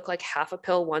like. I took like half a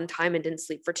pill one time and didn't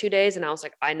sleep for 2 days. And I was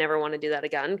like, I never want to do that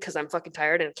again because I'm fucking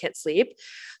tired and I can't sleep.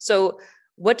 So,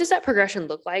 what does that progression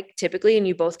look like typically? And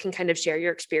you both can kind of share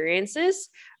your experiences.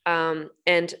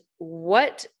 And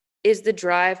what is the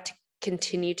drive to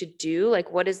continue to do?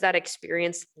 Like, what is that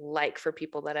experience like for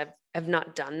people that have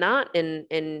not done that,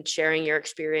 and sharing your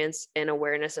experience and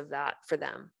awareness of that for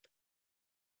them?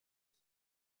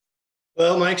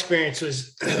 Well, my experience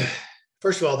was,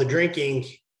 first of all, the drinking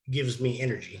gives me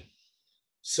energy.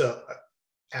 So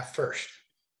at first,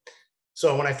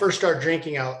 so when I first start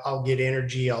drinking, I'll get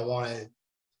energy. I'll want to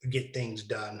get things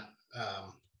done.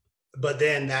 But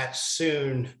then that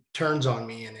soon turns on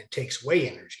me and it takes away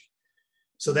energy.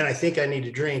 So then I think I need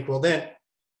to drink. Well, then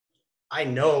I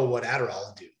know what Adderall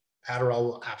will do. Adderall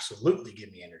will absolutely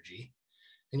give me energy.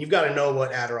 And you've got to know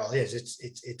what Adderall is.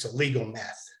 It's a legal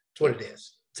meth. It's what it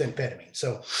is. It's amphetamine.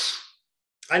 So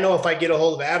I know if I get a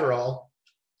hold of Adderall,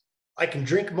 I can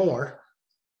drink more,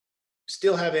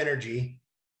 still have energy,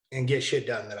 and get shit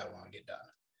done that I want to get done.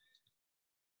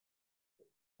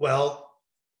 Well,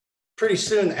 pretty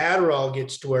soon the Adderall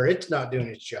gets to where it's not doing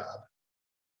its job.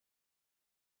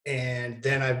 And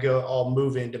then I'll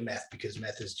move into meth, because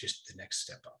meth is just the next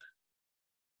step up.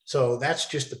 So that's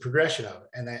just the progression of it.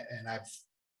 And I've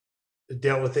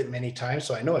dealt with it many times,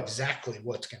 so I know exactly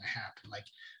what's going to happen. Like,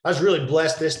 I was really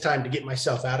blessed this time to get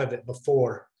myself out of it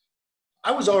before.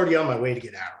 I was already on my way to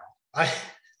get Adderall.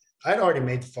 I'd already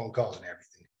made the phone calls and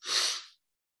everything.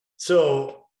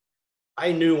 So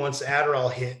I knew once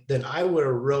Adderall hit, then I would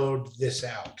have rode this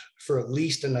out for at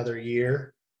least another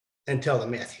year until the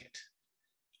meth hit.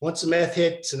 Once the meth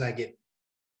hits, and I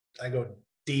go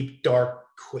deep, dark,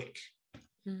 quick.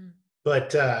 Mm. But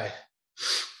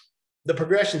the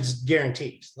progression's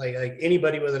guaranteed. Like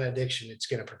anybody with an addiction, it's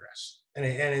going to progress.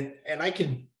 And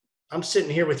I'm sitting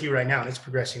here with you right now, and it's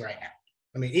progressing right now.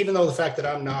 I mean, even though the fact that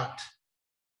I'm not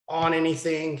on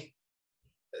anything,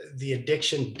 the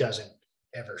addiction doesn't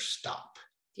ever stop.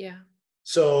 Yeah.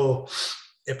 So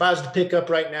if I was to pick up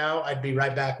right now, I'd be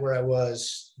right back where I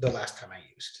was the last time I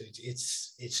used.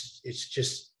 It's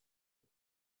just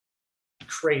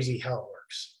crazy how it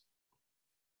works.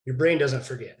 Your brain doesn't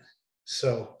forget.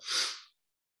 So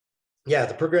yeah,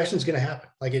 the progression is going to happen.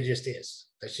 Like, it just is.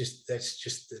 That's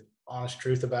just the honest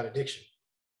truth about addiction.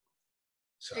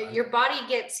 So your body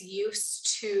gets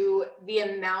used to the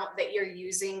amount that you're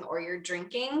using or you're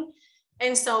drinking.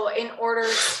 And so in order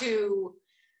to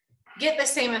get the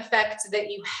same effect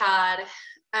that you had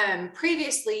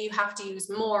previously, you have to use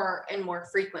more and more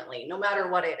frequently, no matter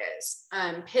what it is.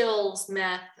 Pills,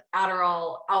 meth,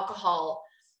 Adderall, alcohol,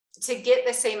 to get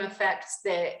the same effects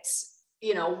that,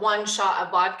 one shot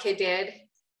of vodka did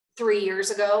 3 years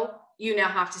ago, you now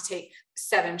have to take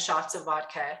 7 shots of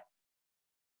vodka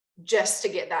just to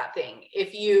get that thing.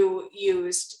 If you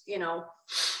used,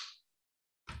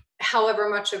 however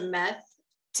much of meth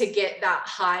to get that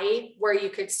high where you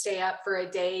could stay up for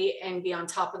a day and be on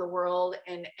top of the world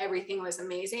and everything was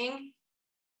amazing,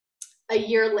 a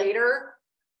year later,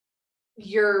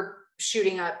 you're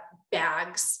shooting up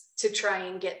bags to try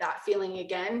and get that feeling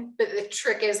again. But the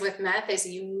trick is with meth is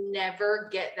you never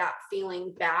get that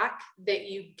feeling back that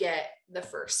you get the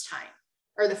first time,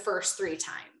 or the first 3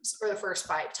 times, or the first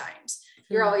 5 times.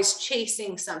 You're always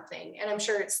chasing something. And I'm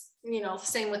sure it's,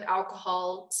 same with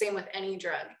alcohol, same with any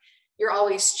drug. You're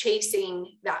always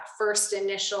chasing that first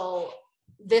initial,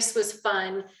 this was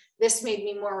fun, this made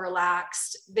me more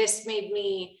relaxed, this made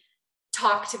me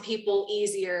talk to people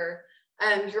easier.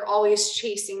 You're always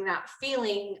chasing that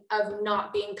feeling of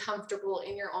not being comfortable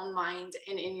in your own mind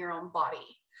and in your own body.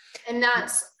 And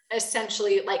that's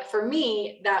essentially, like, for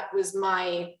me, that was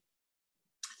my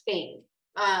thing.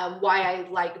 Why I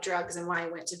like drugs and why I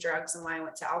went to drugs and why I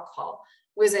went to alcohol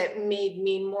was it made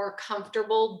me more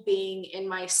comfortable being in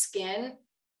my skin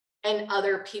and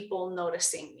other people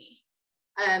noticing me.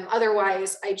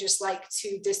 Otherwise, I just like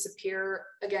to disappear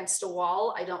against a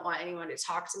wall. I don't want anyone to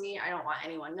talk to me. I don't want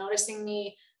anyone noticing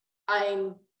me.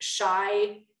 I'm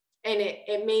shy, and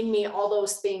it made me all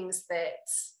those things that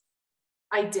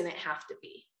I didn't have to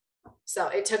be. So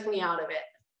it took me out of it.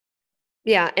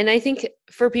 Yeah. And I think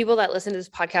for people that listen to this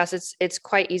podcast, it's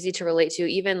quite easy to relate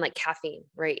to, even like caffeine,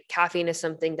 right? Caffeine is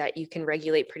something that you can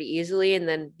regulate pretty easily. And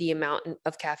then the amount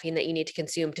of caffeine that you need to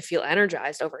consume to feel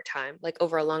energized over time, like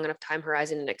over a long enough time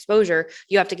horizon and exposure,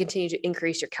 you have to continue to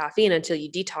increase your caffeine until you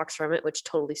detox from it, which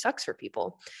totally sucks for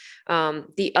people.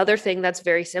 The other thing that's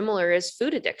very similar is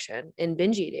food addiction and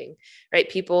binge eating, right?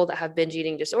 People that have binge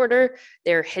eating disorder,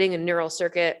 they're hitting a neural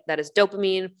circuit that is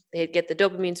dopamine. They get the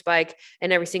dopamine spike,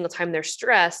 and every single time they're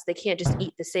stressed, they can't just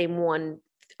eat the same one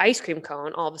ice cream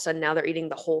cone. All of a sudden, now they're eating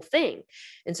the whole thing.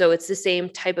 And so it's the same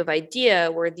type of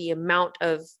idea where the amount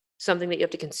of something that you have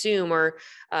to consume or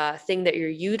thing that you're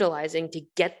utilizing to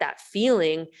get that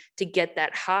feeling, to get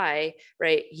that high,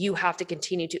 right? You have to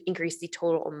continue to increase the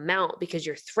total amount because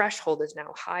your threshold is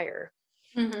now higher.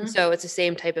 Mm-hmm. So it's the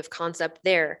same type of concept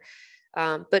there.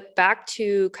 But back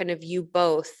to kind of you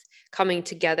both coming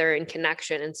together in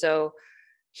connection. And so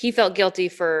he felt guilty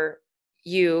for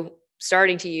you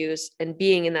starting to use and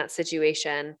being in that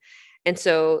situation. And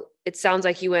so it sounds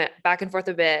like you went back and forth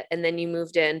a bit and then you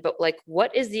moved in, but like,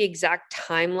 what is the exact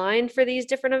timeline for these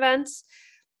different events?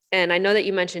 And I know that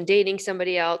you mentioned dating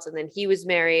somebody else and then he was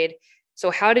married. So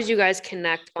how did you guys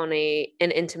connect on an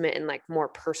intimate and like more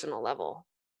personal level?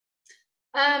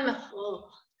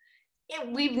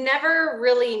 We've never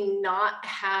really not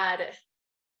had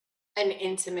an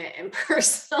intimate and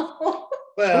personal.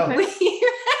 Well,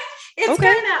 it's Okay.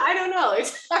 kind of, I don't know.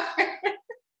 It's hard.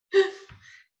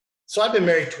 so I've been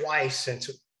married twice since,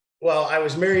 well, I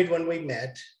was married when we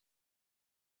met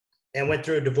and went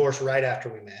through a divorce right after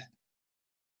we met.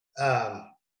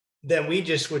 Then we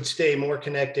just would stay more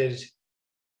connected,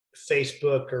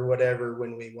 Facebook or whatever,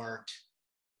 when we weren't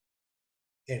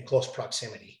in close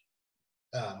proximity.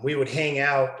 We would hang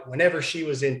out whenever she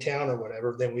was in town or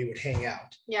whatever, then we would hang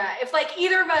out. Yeah. If like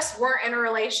either of us weren't in a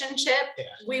relationship, Yeah.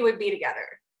 we would be together.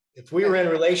 If we were in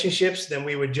relationships, then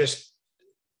we would just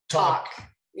talk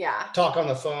Yeah. on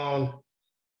the phone,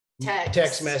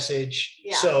 text message.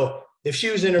 Yeah. So if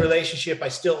she was in a relationship, I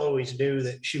still always knew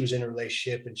that she was in a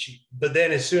relationship, but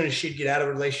then as soon as she'd get out of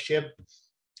a relationship,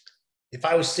 if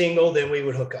I was single, then we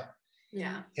would hook up.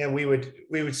 Yeah. And we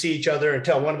would see each other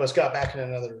until one of us got back in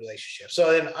another relationship.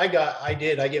 So then I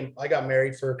got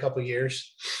married for a couple of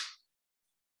years.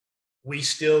 We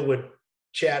still would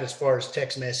chat as far as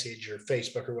text message or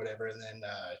Facebook or whatever. And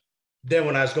then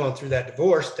when I was going through that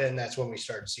divorce, then that's when we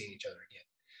started seeing each other again.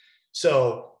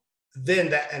 So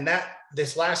then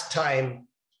this last time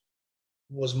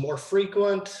was more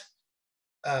frequent.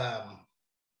 And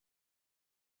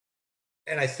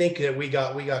I think that we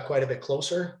got quite a bit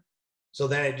closer. So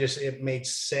then it made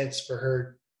sense for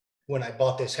her when I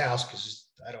bought this house, because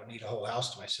I don't need a whole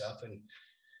house to myself. And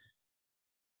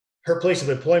her place of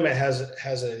employment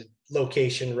has a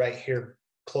location right here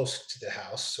close to the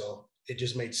house. So it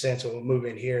just made sense when we move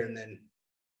in here, and then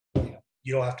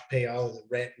you don't have to pay all the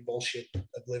rent and bullshit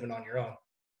of living on your own.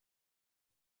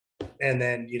 And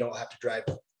then you don't have to drive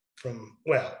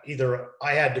either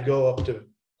I had to go up to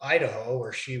Idaho,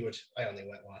 or I only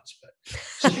went once, but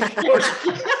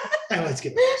let's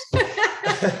get this.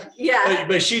 Yeah.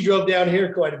 But she drove down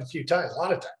here quite a few times, a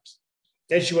lot of times.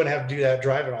 And she wouldn't have to do that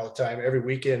driving all the time every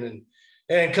weekend.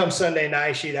 And come Sunday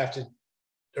night,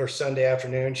 or Sunday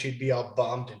afternoon, she'd be all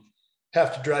bummed and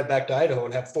have to drive back to Idaho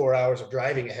and have 4 hours of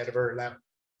driving ahead of her. And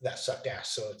that sucked ass.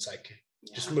 So it's like,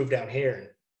 just move down here. And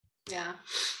yeah.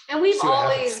 And we've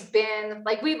always been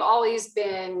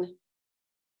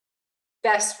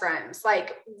best friends.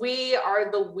 Like, we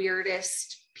are the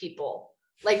weirdest people.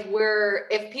 Like,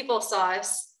 if people saw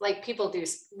us, like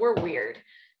we're weird.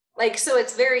 Like, so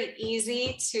it's very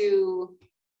easy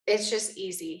it's just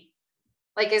easy.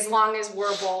 Like, as long as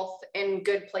we're both in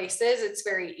good places, it's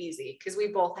very easy because we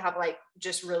both have like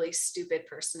just really stupid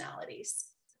personalities.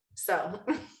 So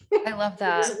I love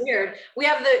that. It's weird.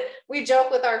 We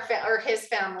joke with his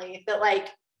family that like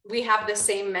we have the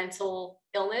same mental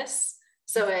illness.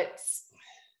 So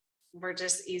we're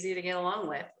just easy to get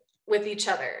along with each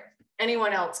other.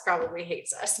 Anyone else probably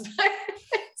hates us, but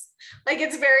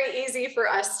it's very easy for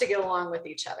us to get along with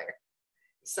each other.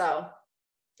 So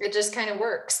it just kind of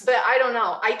works, but I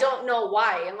don't know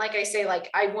why. And like I say, like,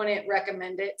 I wouldn't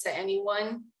recommend it to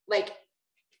anyone. Like,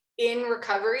 in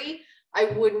recovery, I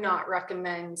would not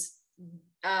recommend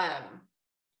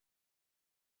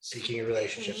seeking a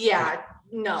relationship. Yeah,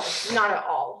 no, not at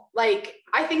all. Like,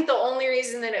 I think the only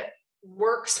reason that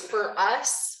works for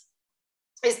us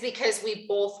is because we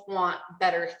both want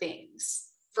better things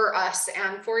for us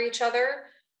and for each other.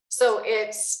 So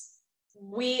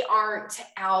we aren't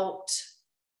out,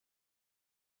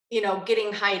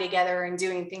 getting high together and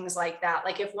doing things like that.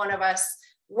 Like if one of us,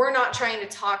 we're not trying to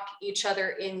talk each other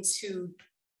into,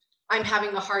 I'm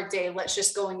having a hard day, let's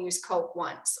just go and use Coke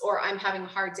once, or I'm having a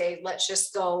hard day, let's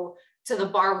just go to the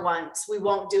bar once. We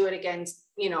won't do it again.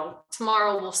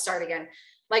 Tomorrow we'll start again.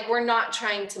 Like we're not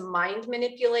trying to mind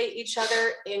manipulate each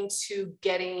other into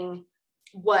getting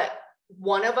what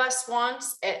one of us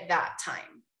wants at that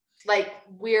time. Like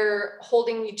we're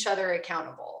holding each other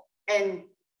accountable. And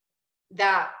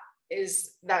that's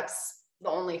the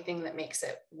only thing that makes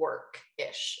it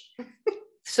work-ish.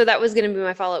 So that was going to be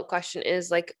my follow-up question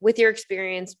is like, with your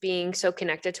experience being so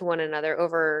connected to one another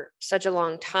over such a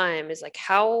long time, is like,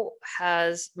 how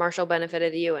has Marshall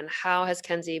benefited you and how has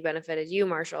Kenzie benefited you,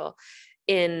 Marshall,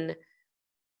 in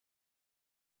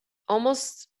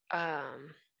almost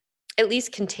at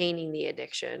least containing the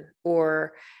addiction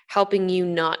or helping you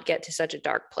not get to such a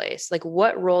dark place? Like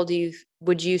what role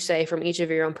would you say from each of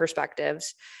your own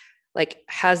perspectives, like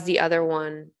has the other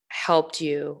one helped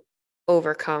you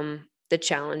overcome the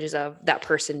challenges of that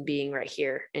person being right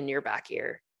here in your back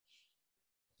ear?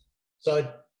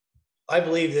 So I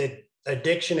believe that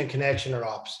addiction and connection are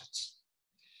opposites.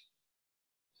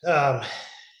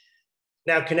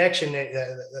 Now connection,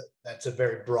 that's a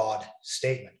very broad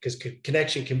statement because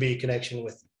connection can be a connection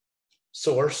with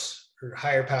source or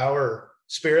higher power or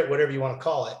spirit, whatever you want to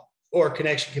call it, or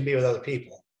connection can be with other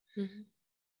people,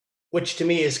 which to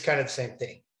me is kind of the same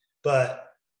thing. But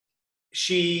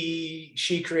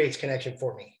she creates connection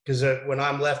for me because when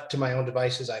I'm left to my own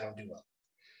devices, I don't do well.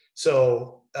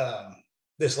 So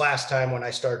this last time when I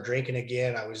started drinking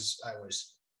again, I was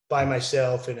by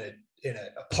myself in an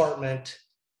apartment,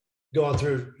 going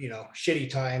through shitty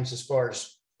times as far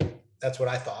as that's what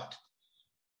I thought.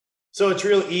 So it's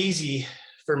real easy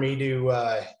for me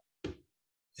to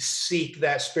seek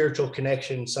that spiritual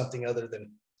connection, something other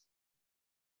than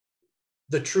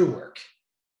the true work.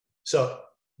 So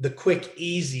the quick,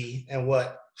 easy, and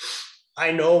what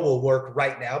I know will work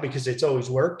right now because it's always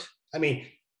worked. I mean,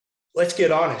 let's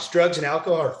get honest. Drugs and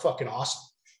alcohol are fucking awesome.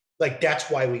 Like that's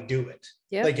why we do it.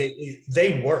 Yeah. Like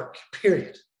they work,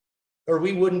 period. Or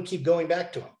we wouldn't keep going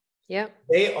back to them. Yeah.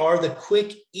 They are the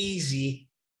quick, easy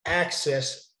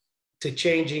access to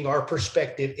changing our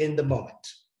perspective in the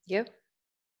moment. Yep.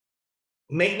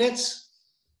 Maintenance,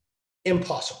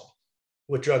 impossible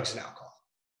with drugs and alcohol.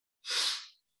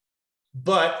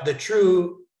 But the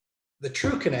true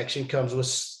connection comes with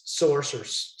source or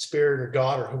spirit or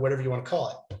God or whatever you want to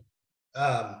call it.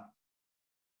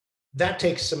 That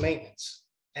takes some maintenance,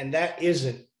 and that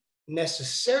isn't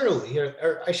necessarily,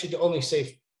 or I should only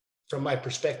say from my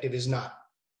perspective, is not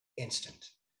instant.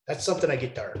 That's something I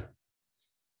get to earn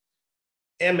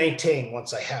and maintain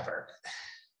once I have earned it.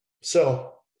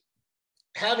 So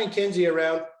having Kenzie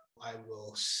around, I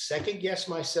will second guess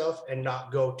myself and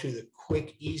not go to the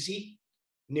quick, easy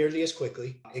nearly as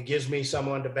quickly. It gives me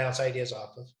someone to bounce ideas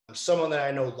off of. Someone that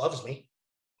I know loves me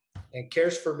and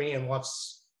cares for me and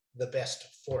wants the best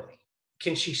for me.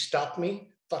 Can she stop me?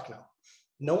 Fuck no.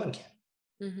 No one can.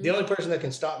 The only person that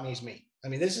can stop me is me. I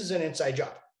mean, this is an inside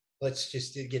job. Let's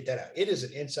just get that out. It is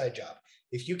an inside job.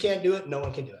 If you can't do it, no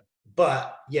one can do it.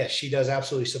 But yes, she does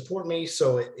absolutely support me.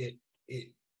 So it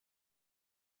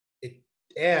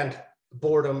and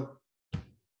boredom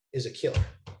is a killer.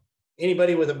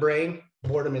 Anybody with a brain,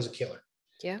 boredom is a killer.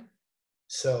 Yeah.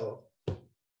 So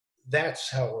that's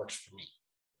how it works for me.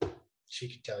 She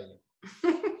could tell you.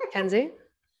 Kenzie?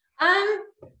 I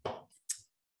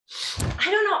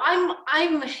don't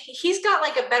know. He's got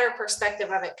like a better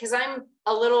perspective of it because I'm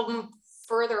a little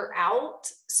further out.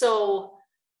 So,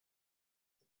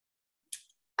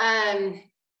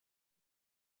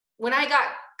 when I got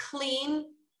clean,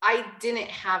 I didn't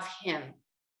have him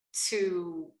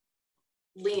to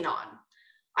lean on.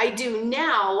 I do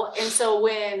now. And so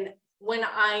when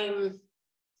I'm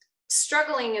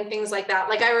struggling and things like that,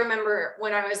 like I remember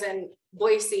when I was in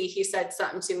Boise, he said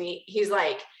something to me. He's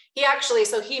like,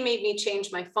 he made me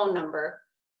change my phone number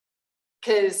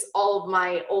because all of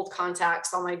my old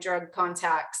contacts, all my drug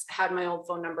contacts had my old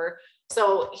phone number.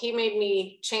 So he made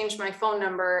me change my phone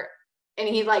number, and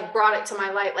he like brought it to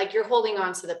my light. Like, you're holding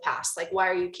on to the past. Like, why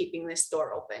are you keeping this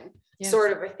door open? Yes.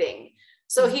 Sort of a thing.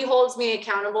 So he holds me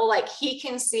accountable. Like, he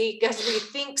can see, because we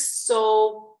think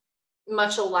so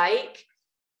much alike,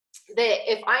 that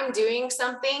if I'm doing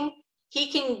something, he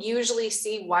can usually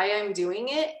see why I'm doing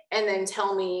it and then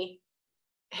tell me,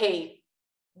 hey,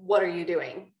 what are you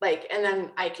doing? Like, and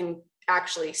then I can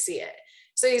actually see it.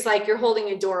 So he's like, you're holding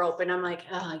a door open. I'm like,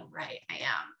 oh, you're right, I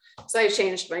am. So I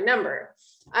changed my number.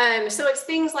 So it's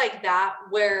things like that,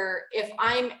 where if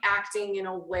I'm acting in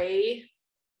a way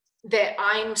that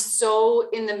I'm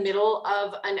so in the middle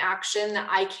of an action that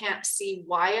I can't see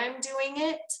why I'm doing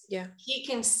it, Yeah. he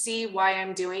can see why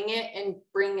I'm doing it and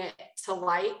bring it to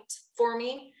light for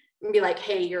me and be like,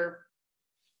 hey, you're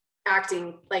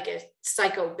acting like a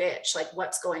psycho bitch. Like,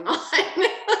 what's going on?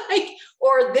 Like,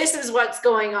 or this is what's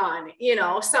going on, you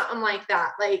know, something like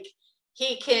that. Like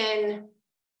he can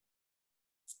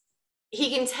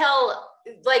tell,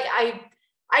 like, I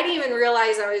didn't even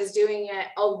realize I was doing it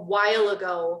a while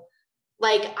ago.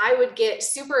 Like I would get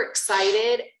super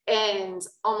excited and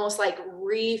almost like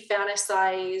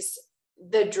re-fantasize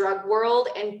the drug world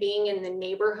and being in the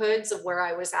neighborhoods of where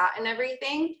I was at and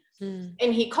everything. And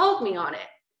he called me on it.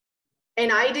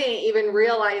 And I didn't even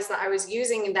realize that I was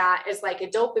using that as like a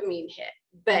dopamine hit,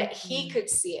 but he could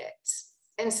see it.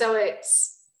 And so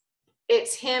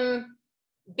it's him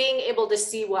being able to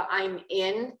see what I'm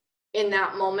in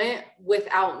that moment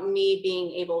without me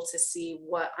being able to see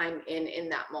what I'm in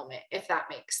that moment, if that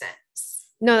makes sense.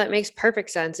 No, that makes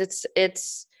perfect sense.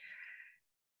 It's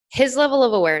his level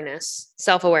of awareness,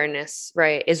 self-awareness,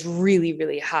 right, is really,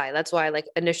 really high. That's why, like,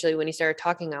 initially when he started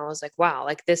talking, I was like, wow,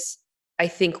 like this, I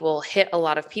think will hit a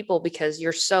lot of people because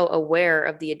you're so aware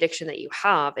of the addiction that you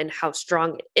have and how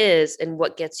strong it is and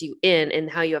what gets you in and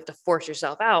how you have to force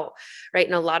yourself out. Right.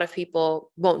 And a lot of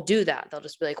people won't do that. They'll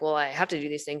just be like, well, I have to do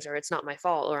these things or it's not my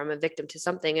fault or I'm a victim to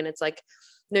something. And it's like,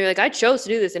 they're like, I chose to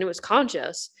do this and it was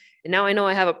conscious. And now I know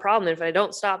I have a problem. And if I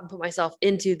don't stop and put myself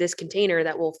into this container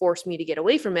that will force me to get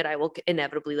away from it, I will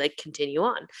inevitably like continue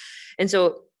on. And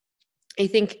so I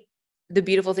think the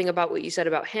beautiful thing about what you said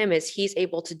about him is he's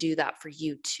able to do that for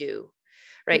you too.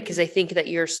 Right. Because I think that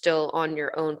you're still on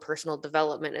your own personal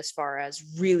development as far as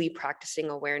really practicing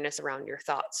awareness around your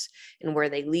thoughts and where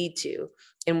they lead to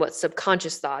and what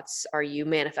subconscious thoughts are you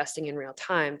manifesting in real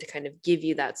time to kind of give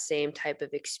you that same type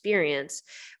of experience.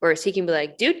 Whereas he can be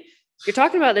like, dude, you're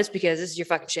talking about this because this is your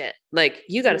fucking shit. Like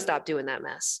you got to stop doing that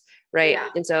mess. Right. Yeah.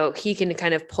 And so he can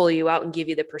kind of pull you out and give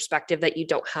you the perspective that you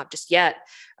don't have just yet,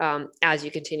 as you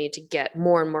continue to get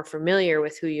more and more familiar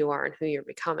with who you are and who you're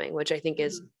becoming, which I think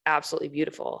is absolutely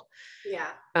beautiful. Yeah.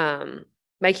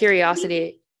 My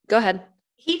curiosity, go ahead.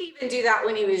 He'd even do that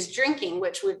when he was drinking,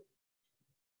 which would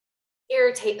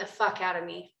irritate the fuck out of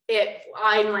me.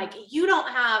 I'm like, you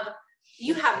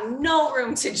have no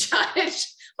room to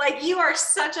judge. Like you are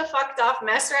such a fucked off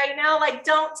mess right now. Like,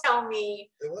 don't tell me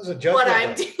what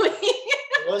I'm doing.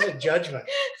 It wasn't judgment.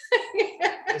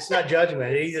 It's not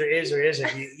judgment. It either is or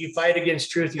isn't. You fight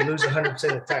against truth, you lose 100% of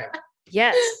the time.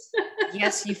 Yes.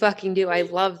 Yes, you fucking do. I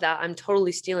love that. I'm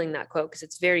totally stealing that quote because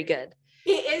it's very good.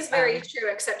 It is very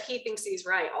true, except he thinks he's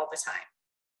right all the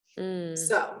time.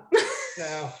 So.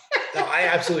 No, I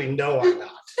absolutely know I'm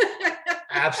not.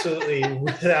 Absolutely,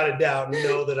 without a doubt,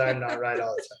 know that I'm not right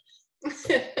all the time.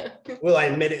 Will I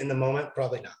admit it in the moment?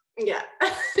 Probably not. Yeah.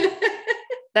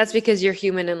 That's because you're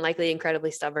human and likely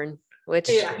incredibly stubborn, which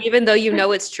even though you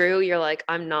know it's true, you're like,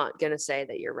 I'm not going to say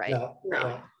that you're right.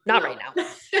 Not right now.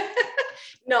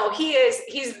 No,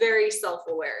 he's very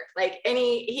self-aware. Like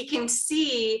he can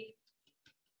see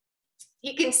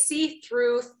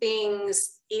through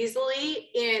things easily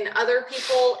in other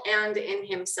people and in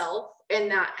himself. And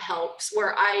that helps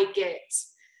where I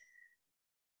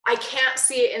can't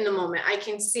see it in the moment. I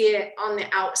can see it on the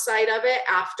outside of it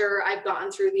after I've gotten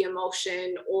through the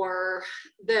emotion or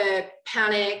the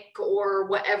panic or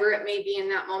whatever it may be in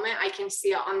that moment. I can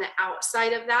see it on the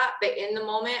outside of that, but in the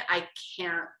moment, I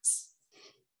can't.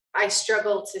 I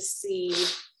struggle to see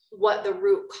what the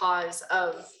root cause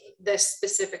of this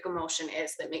specific emotion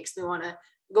is that makes me want to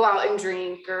go out and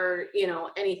drink or,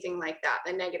 anything like that.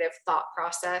 The negative thought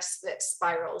process that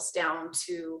spirals down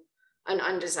to an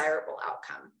undesirable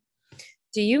outcome.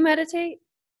 Do you meditate?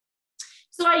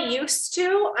 So I used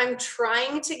to. I'm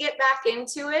trying to get back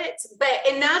into it,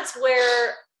 and that's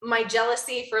where my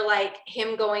jealousy for like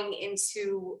him going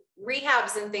into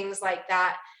rehabs and things like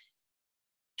that,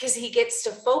 because he gets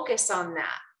to focus on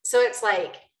that. So it's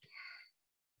like,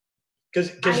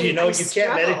 because you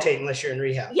can't meditate unless you're in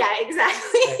rehab. Yeah,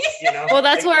 exactly. Well,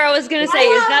 that's where I was going to say,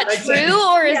 is that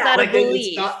true or is that a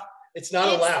belief? It's not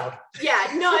allowed. Yeah,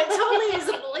 no, it totally is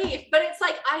a belief, but it's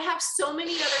like, I have so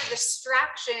many other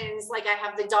distractions. Like I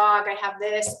have the dog, I have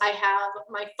this, I have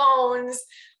my phones.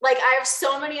 Like I have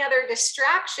so many other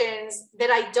distractions that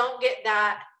I don't get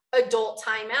that adult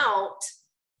time out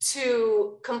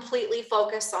to completely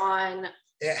focus on.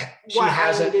 Yeah, she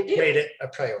hasn't made it a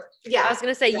priority. Yeah. I was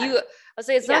going to say,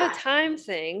 it's not a time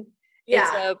thing.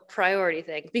 It's a priority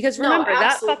thing. Because remember,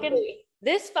 that fucking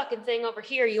this fucking thing over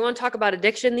here, you want to talk about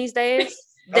addiction these days?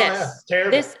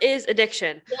 Terrible. This is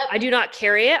addiction. Yep. I do not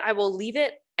carry it. I will leave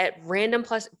it at random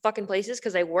fucking places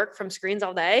because I work from screens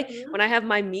all day. Mhm. When I have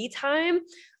my me time,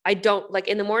 I don't, like,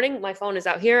 in the morning, my phone is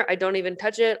out here. I don't even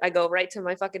touch it. I go right to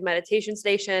my fucking meditation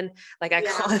station. Like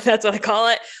call it, that's what I call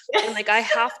it. And like, I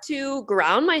have to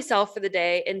ground myself for the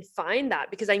day and find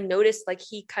that, because I noticed, like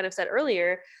he kind of said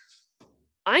earlier,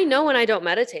 I know when I don't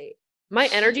meditate, my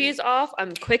energy is off.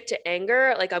 I'm quick to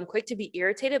anger. Like, I'm quick to be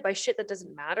irritated by shit that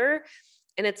doesn't matter.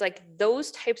 And it's like, those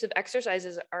types of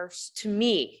exercises are, to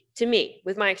me,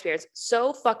 with my experience,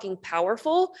 so fucking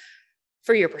powerful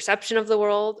for your perception of the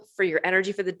world, for your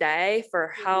energy for the day,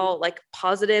 for how like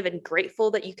positive and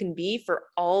grateful that you can be for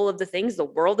all of the things. The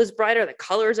world is brighter, the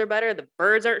colors are better, the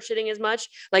birds aren't shitting as much.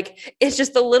 Like, it's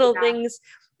just the little things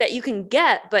that you can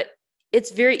get, but it's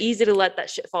very easy to let that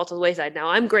shit fall to the wayside. Now,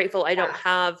 I'm grateful I don't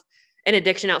have an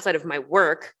addiction outside of my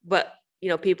work, but you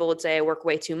know, people would say I work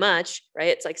way too much, right?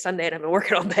 It's like Sunday and I've been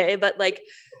working all day, but like,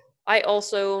 I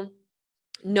also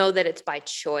know that it's by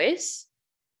choice.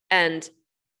 And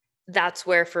that's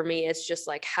where, for me, it's just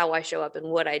like how I show up and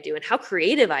what I do and how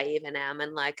creative I even am.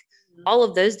 And like all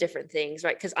of those different things,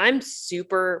 right? Cause I'm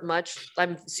super much,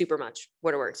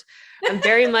 what are words? I'm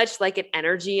very much like an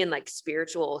energy and like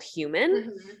spiritual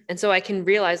human. And so I can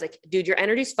realize, like, dude, your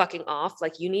energy's fucking off.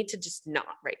 Like, you need to just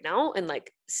not right now. And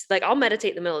like I'll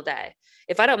meditate in the middle of the day.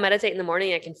 If I don't meditate in the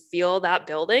morning, I can feel that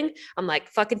building. I'm like,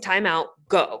 fucking time out,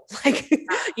 go. Like,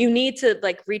 you need to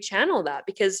like rechannel that,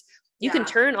 because you can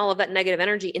turn all of that negative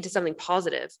energy into something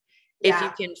positive if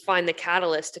you can find the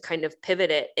catalyst to kind of pivot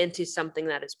it into something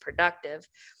that is productive.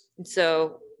 And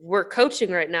so we're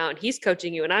coaching right now, and he's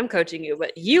coaching you and I'm coaching you,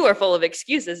 but you are full of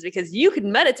excuses because you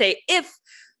can meditate if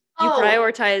you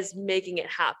prioritize making it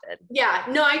happen. Yeah,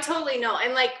 no, I totally know.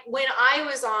 And like, when I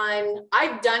was on,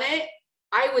 I've done it.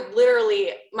 I would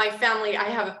literally, my family, I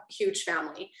have a huge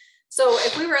family. So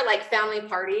if we were at like family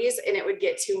parties and it would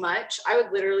get too much, I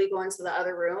would literally go into the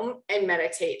other room and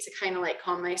meditate to kind of like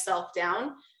calm myself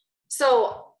down.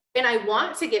 So, and I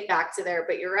want to get back to there,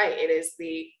 but you're right. It is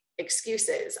the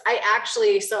excuses.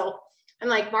 I'm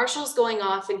like, Marshall's going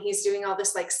off and he's doing all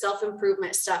this like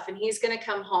self-improvement stuff, and he's going to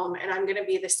come home and I'm going to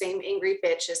be the same angry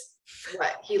bitch as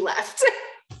what he left.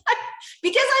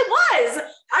 Because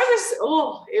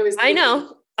it was, I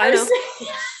know. I know.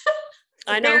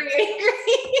 Very angry.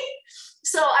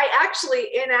 So I actually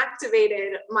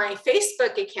inactivated my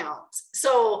Facebook account.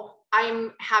 So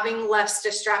I'm having less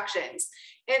distractions.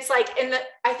 And it's like,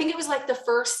 I think it was like the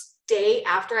first day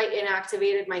after I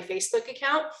inactivated my Facebook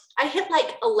account, I hit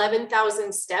like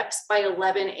 11,000 steps by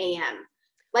 11 a.m.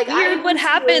 Like, weird what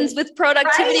happens with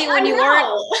productivity when you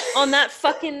aren't on that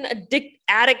fucking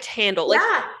addict handle. Like,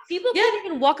 people can't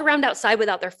even walk around outside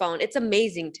without their phone. It's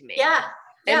amazing to me. Yeah.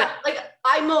 Like,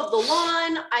 I mowed the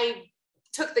lawn. I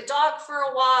took the dog for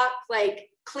a walk, like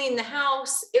cleaned the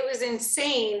house. It was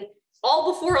insane.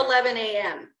 All before 11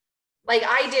 a.m. Like,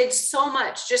 I did so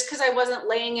much just because I wasn't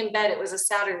laying in bed. It was a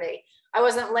Saturday. I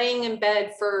wasn't laying in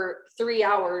bed for 3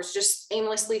 hours, just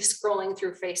aimlessly scrolling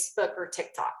through Facebook or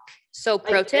TikTok. So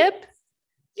pro tip.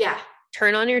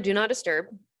 Turn on your do not disturb.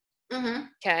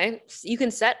 Okay. You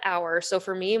can set hours. So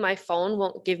for me, my phone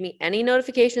won't give me any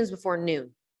notifications before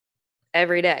noon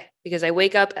every day, because I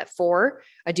wake up at 4,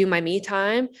 I do my me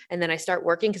time, and then I start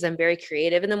working because I'm very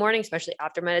creative in the morning, especially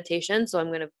after meditation. So I'm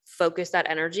going to focus that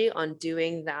energy on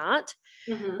doing that.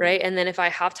 Right. And then if I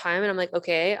have time and I'm like,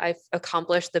 okay, I've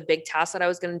accomplished the big task that I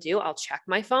was going to do, I'll check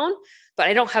my phone, but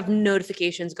I don't have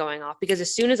notifications going off, because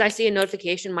as soon as I see a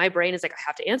notification, my brain is like, I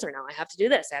have to answer now. I have to do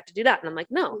this. I have to do that. And I'm like,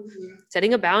 no,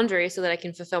 setting a boundary so that I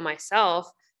can fulfill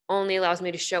myself only allows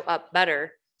me to show up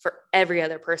better for every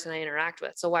other person I interact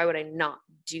with. So why would I not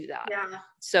do that?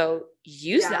 So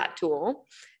use that tool,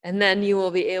 and then you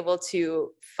will be able to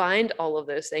find all of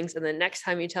those things. And the next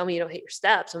time you tell me you don't hit your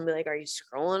steps, I'm gonna be like, are you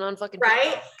scrolling on fucking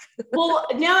right? Well,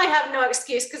 now I have no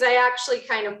excuse, because I actually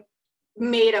kind of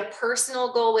made a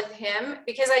personal goal with him,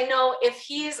 because I know if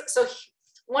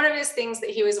one of his things that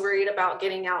he was worried about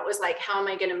getting out was like, how am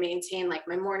I going to maintain like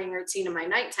my morning routine and my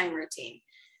nighttime routine?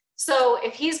 So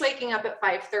if he's waking up at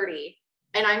 5:30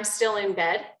 and I'm still in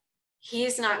bed,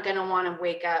 he's not going to want to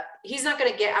wake up. He's not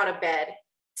going to get out of bed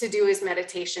to do his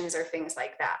meditations or things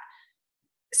like that.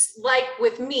 Like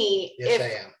with me,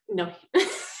 I am. No,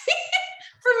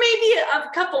 for maybe a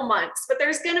couple months, but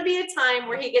there's going to be a time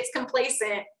where he gets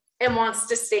complacent and wants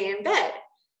to stay in bed.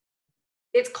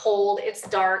 It's cold, it's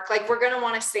dark. Like, we're going to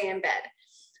want to stay in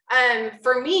bed.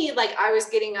 For me, like, I was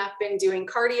getting up and doing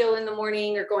cardio in the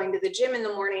morning or going to the gym in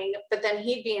the morning, but then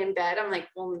he'd be in bed. I'm like,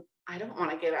 well, I don't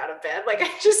want to get out of bed. Like, I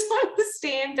just want to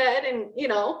stay in bed and,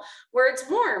 where it's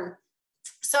warm.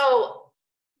 So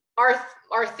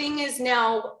our thing is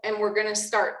now, and we're going to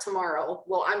start tomorrow.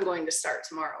 Well, I'm going to start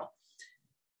tomorrow.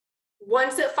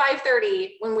 Once at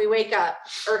 5:30, when we wake up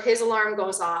or his alarm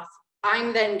goes off,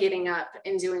 I'm then getting up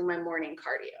and doing my morning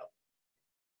cardio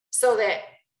so that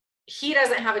he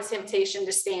doesn't have a temptation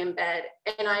to stay in bed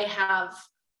and I have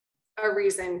a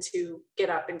reason to get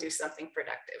up and do something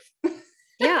productive.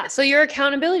 Yeah. So you're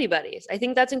accountability buddies. I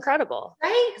think that's incredible.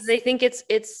 Right? They think it's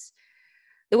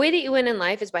the way that you win in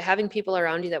life is by having people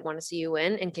around you that want to see you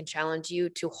win and can challenge you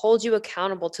to hold you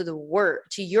accountable to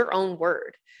to your own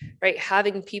word, right?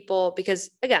 Having people,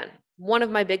 because again, one of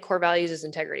my big core values is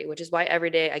integrity, which is why every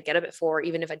day I get up at 4,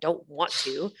 even if I don't want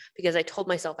to, because I told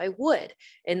myself I would.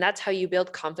 And that's how you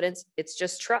build confidence. It's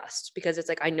just trust, because it's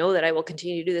like, I know that I will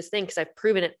continue to do this thing because I've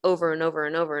proven it over and over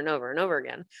and over and over and over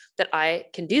again that I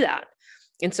can do that.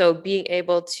 And so being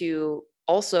able to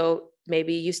also,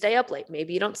 maybe you stay up late,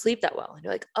 maybe you don't sleep that well, and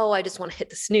you're like, oh, I just want to hit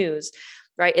the snooze,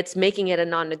 right? It's making it a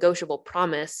non-negotiable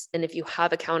promise. And if you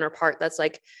have a counterpart that's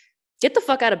like, get the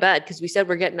fuck out of bed because we said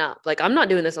we're getting up, like, I'm not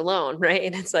doing this alone, right?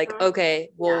 And it's like, okay,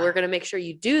 well, we're going to make sure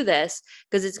you do this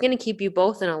because it's going to keep you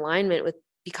both in alignment with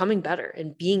becoming better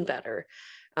and being better.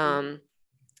 And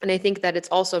I think that it's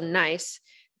also nice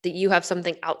that you have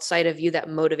something outside of you that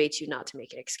motivates you not to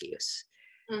make an excuse.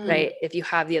 Right? If you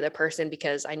have the other person,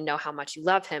 because I know how much you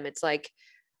love him, it's like,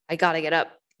 I got to get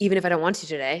up, even if I don't want to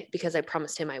today, because I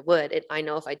promised him I would. And I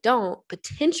know if I don't,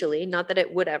 potentially, not that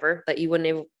it would ever, that you wouldn't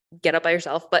even get up by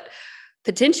yourself, but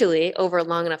potentially over a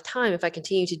long enough time, if I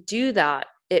continue to do that,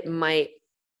 it might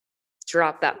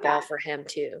drop that ball for him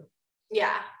too.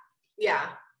 Yeah. Yeah.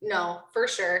 No, for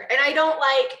sure. And I don't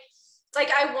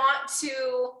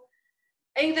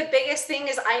I think the biggest thing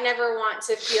is I never want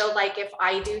to feel like if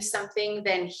I do something,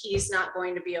 then he's not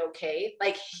going to be okay.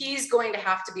 Like, he's going to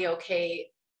have to be okay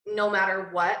no matter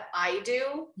what I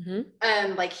do.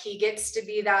 Like, he gets to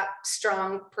be that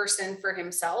strong person for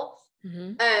himself.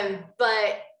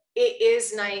 But it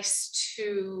is nice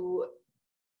to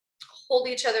hold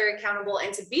each other accountable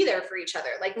and to be there for each other.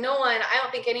 Like, I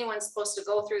don't think anyone's supposed to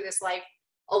go through this life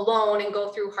alone and go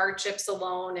through hardships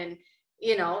alone and,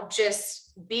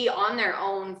 just be on their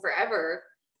own forever.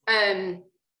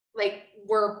 Like,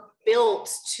 we're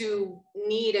built to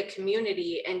need a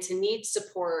community and to need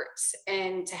support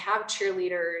and to have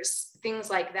cheerleaders, things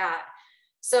like that.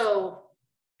 So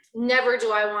never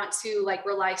do I want to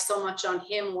rely so much on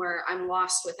him where I'm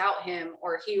lost without him,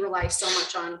 or he relies so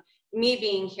much on me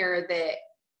being here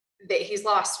that he's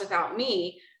lost without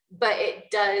me. But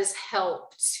it does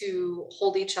help to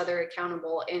hold each other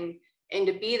accountable and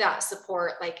to be that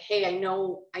support. Like, hey, I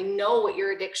know what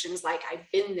your addiction's like. I've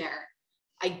been there.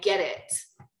 I get it.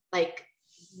 Like,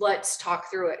 let's talk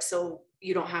through it so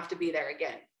you don't have to be there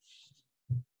again.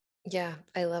 Yeah,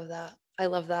 I love that. I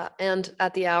love that. And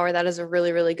at the hour, that is a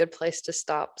really, really good place to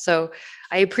stop. So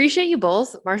I appreciate you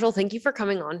both. Marshall, thank you for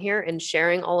coming on here and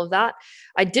sharing all of that.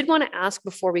 I did want to ask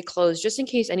before we close, just in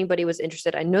case anybody was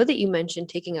interested, I know that you mentioned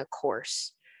taking a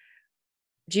course.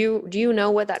 Do you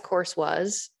know what that course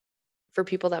was for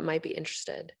people that might be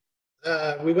interested?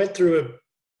 We went through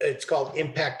it's called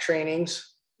Impact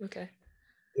Trainings. Okay.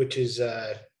 Which is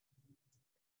it's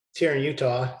here in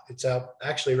Utah. It's out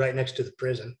actually right next to the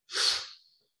prison.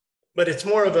 But it's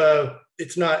more of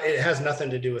it has nothing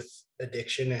to do with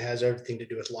addiction. It has everything to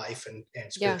do with life and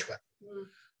spirituality.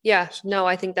 Yeah. No,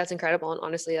 I think that's incredible. And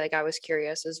honestly, I was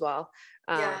curious as well.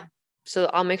 So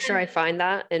I'll make sure I find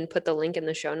that and put the link in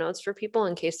the show notes for people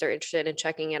in case they're interested in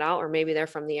checking it out, or maybe they're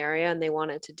from the area and they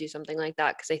wanted to do something like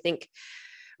that. Because I think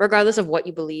regardless of what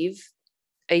you believe,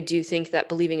 I do think that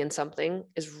believing in something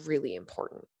is really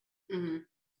important.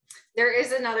 There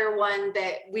is another one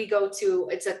that we go to.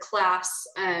 It's a class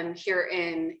here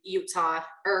in Utah,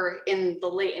 or in the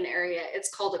Layton area.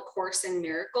 It's called A Course in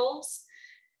Miracles.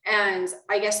 And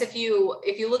I guess if you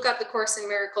look up the Course in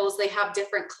Miracles, they have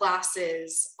different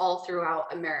classes all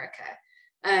throughout America.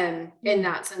 And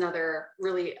that's another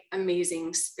really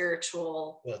amazing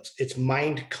spiritual. Well, it's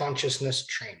mind consciousness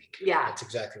training. Yeah. That's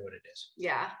exactly what it is.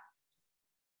 Yeah.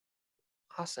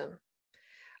 Awesome.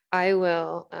 I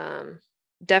will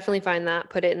definitely find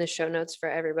that, put it in the show notes for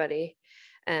everybody.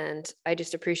 And I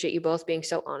just appreciate you both being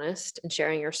so honest and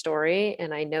sharing your story.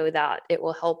 And I know that it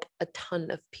will help a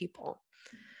ton of people.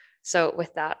 So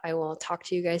with that, I will talk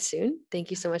to you guys soon. Thank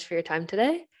you so much for your time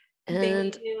today. And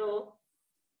thank you.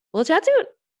 We'll chat soon.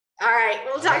 All right.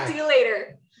 We'll talk to you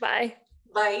later. Bye.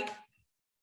 Bye.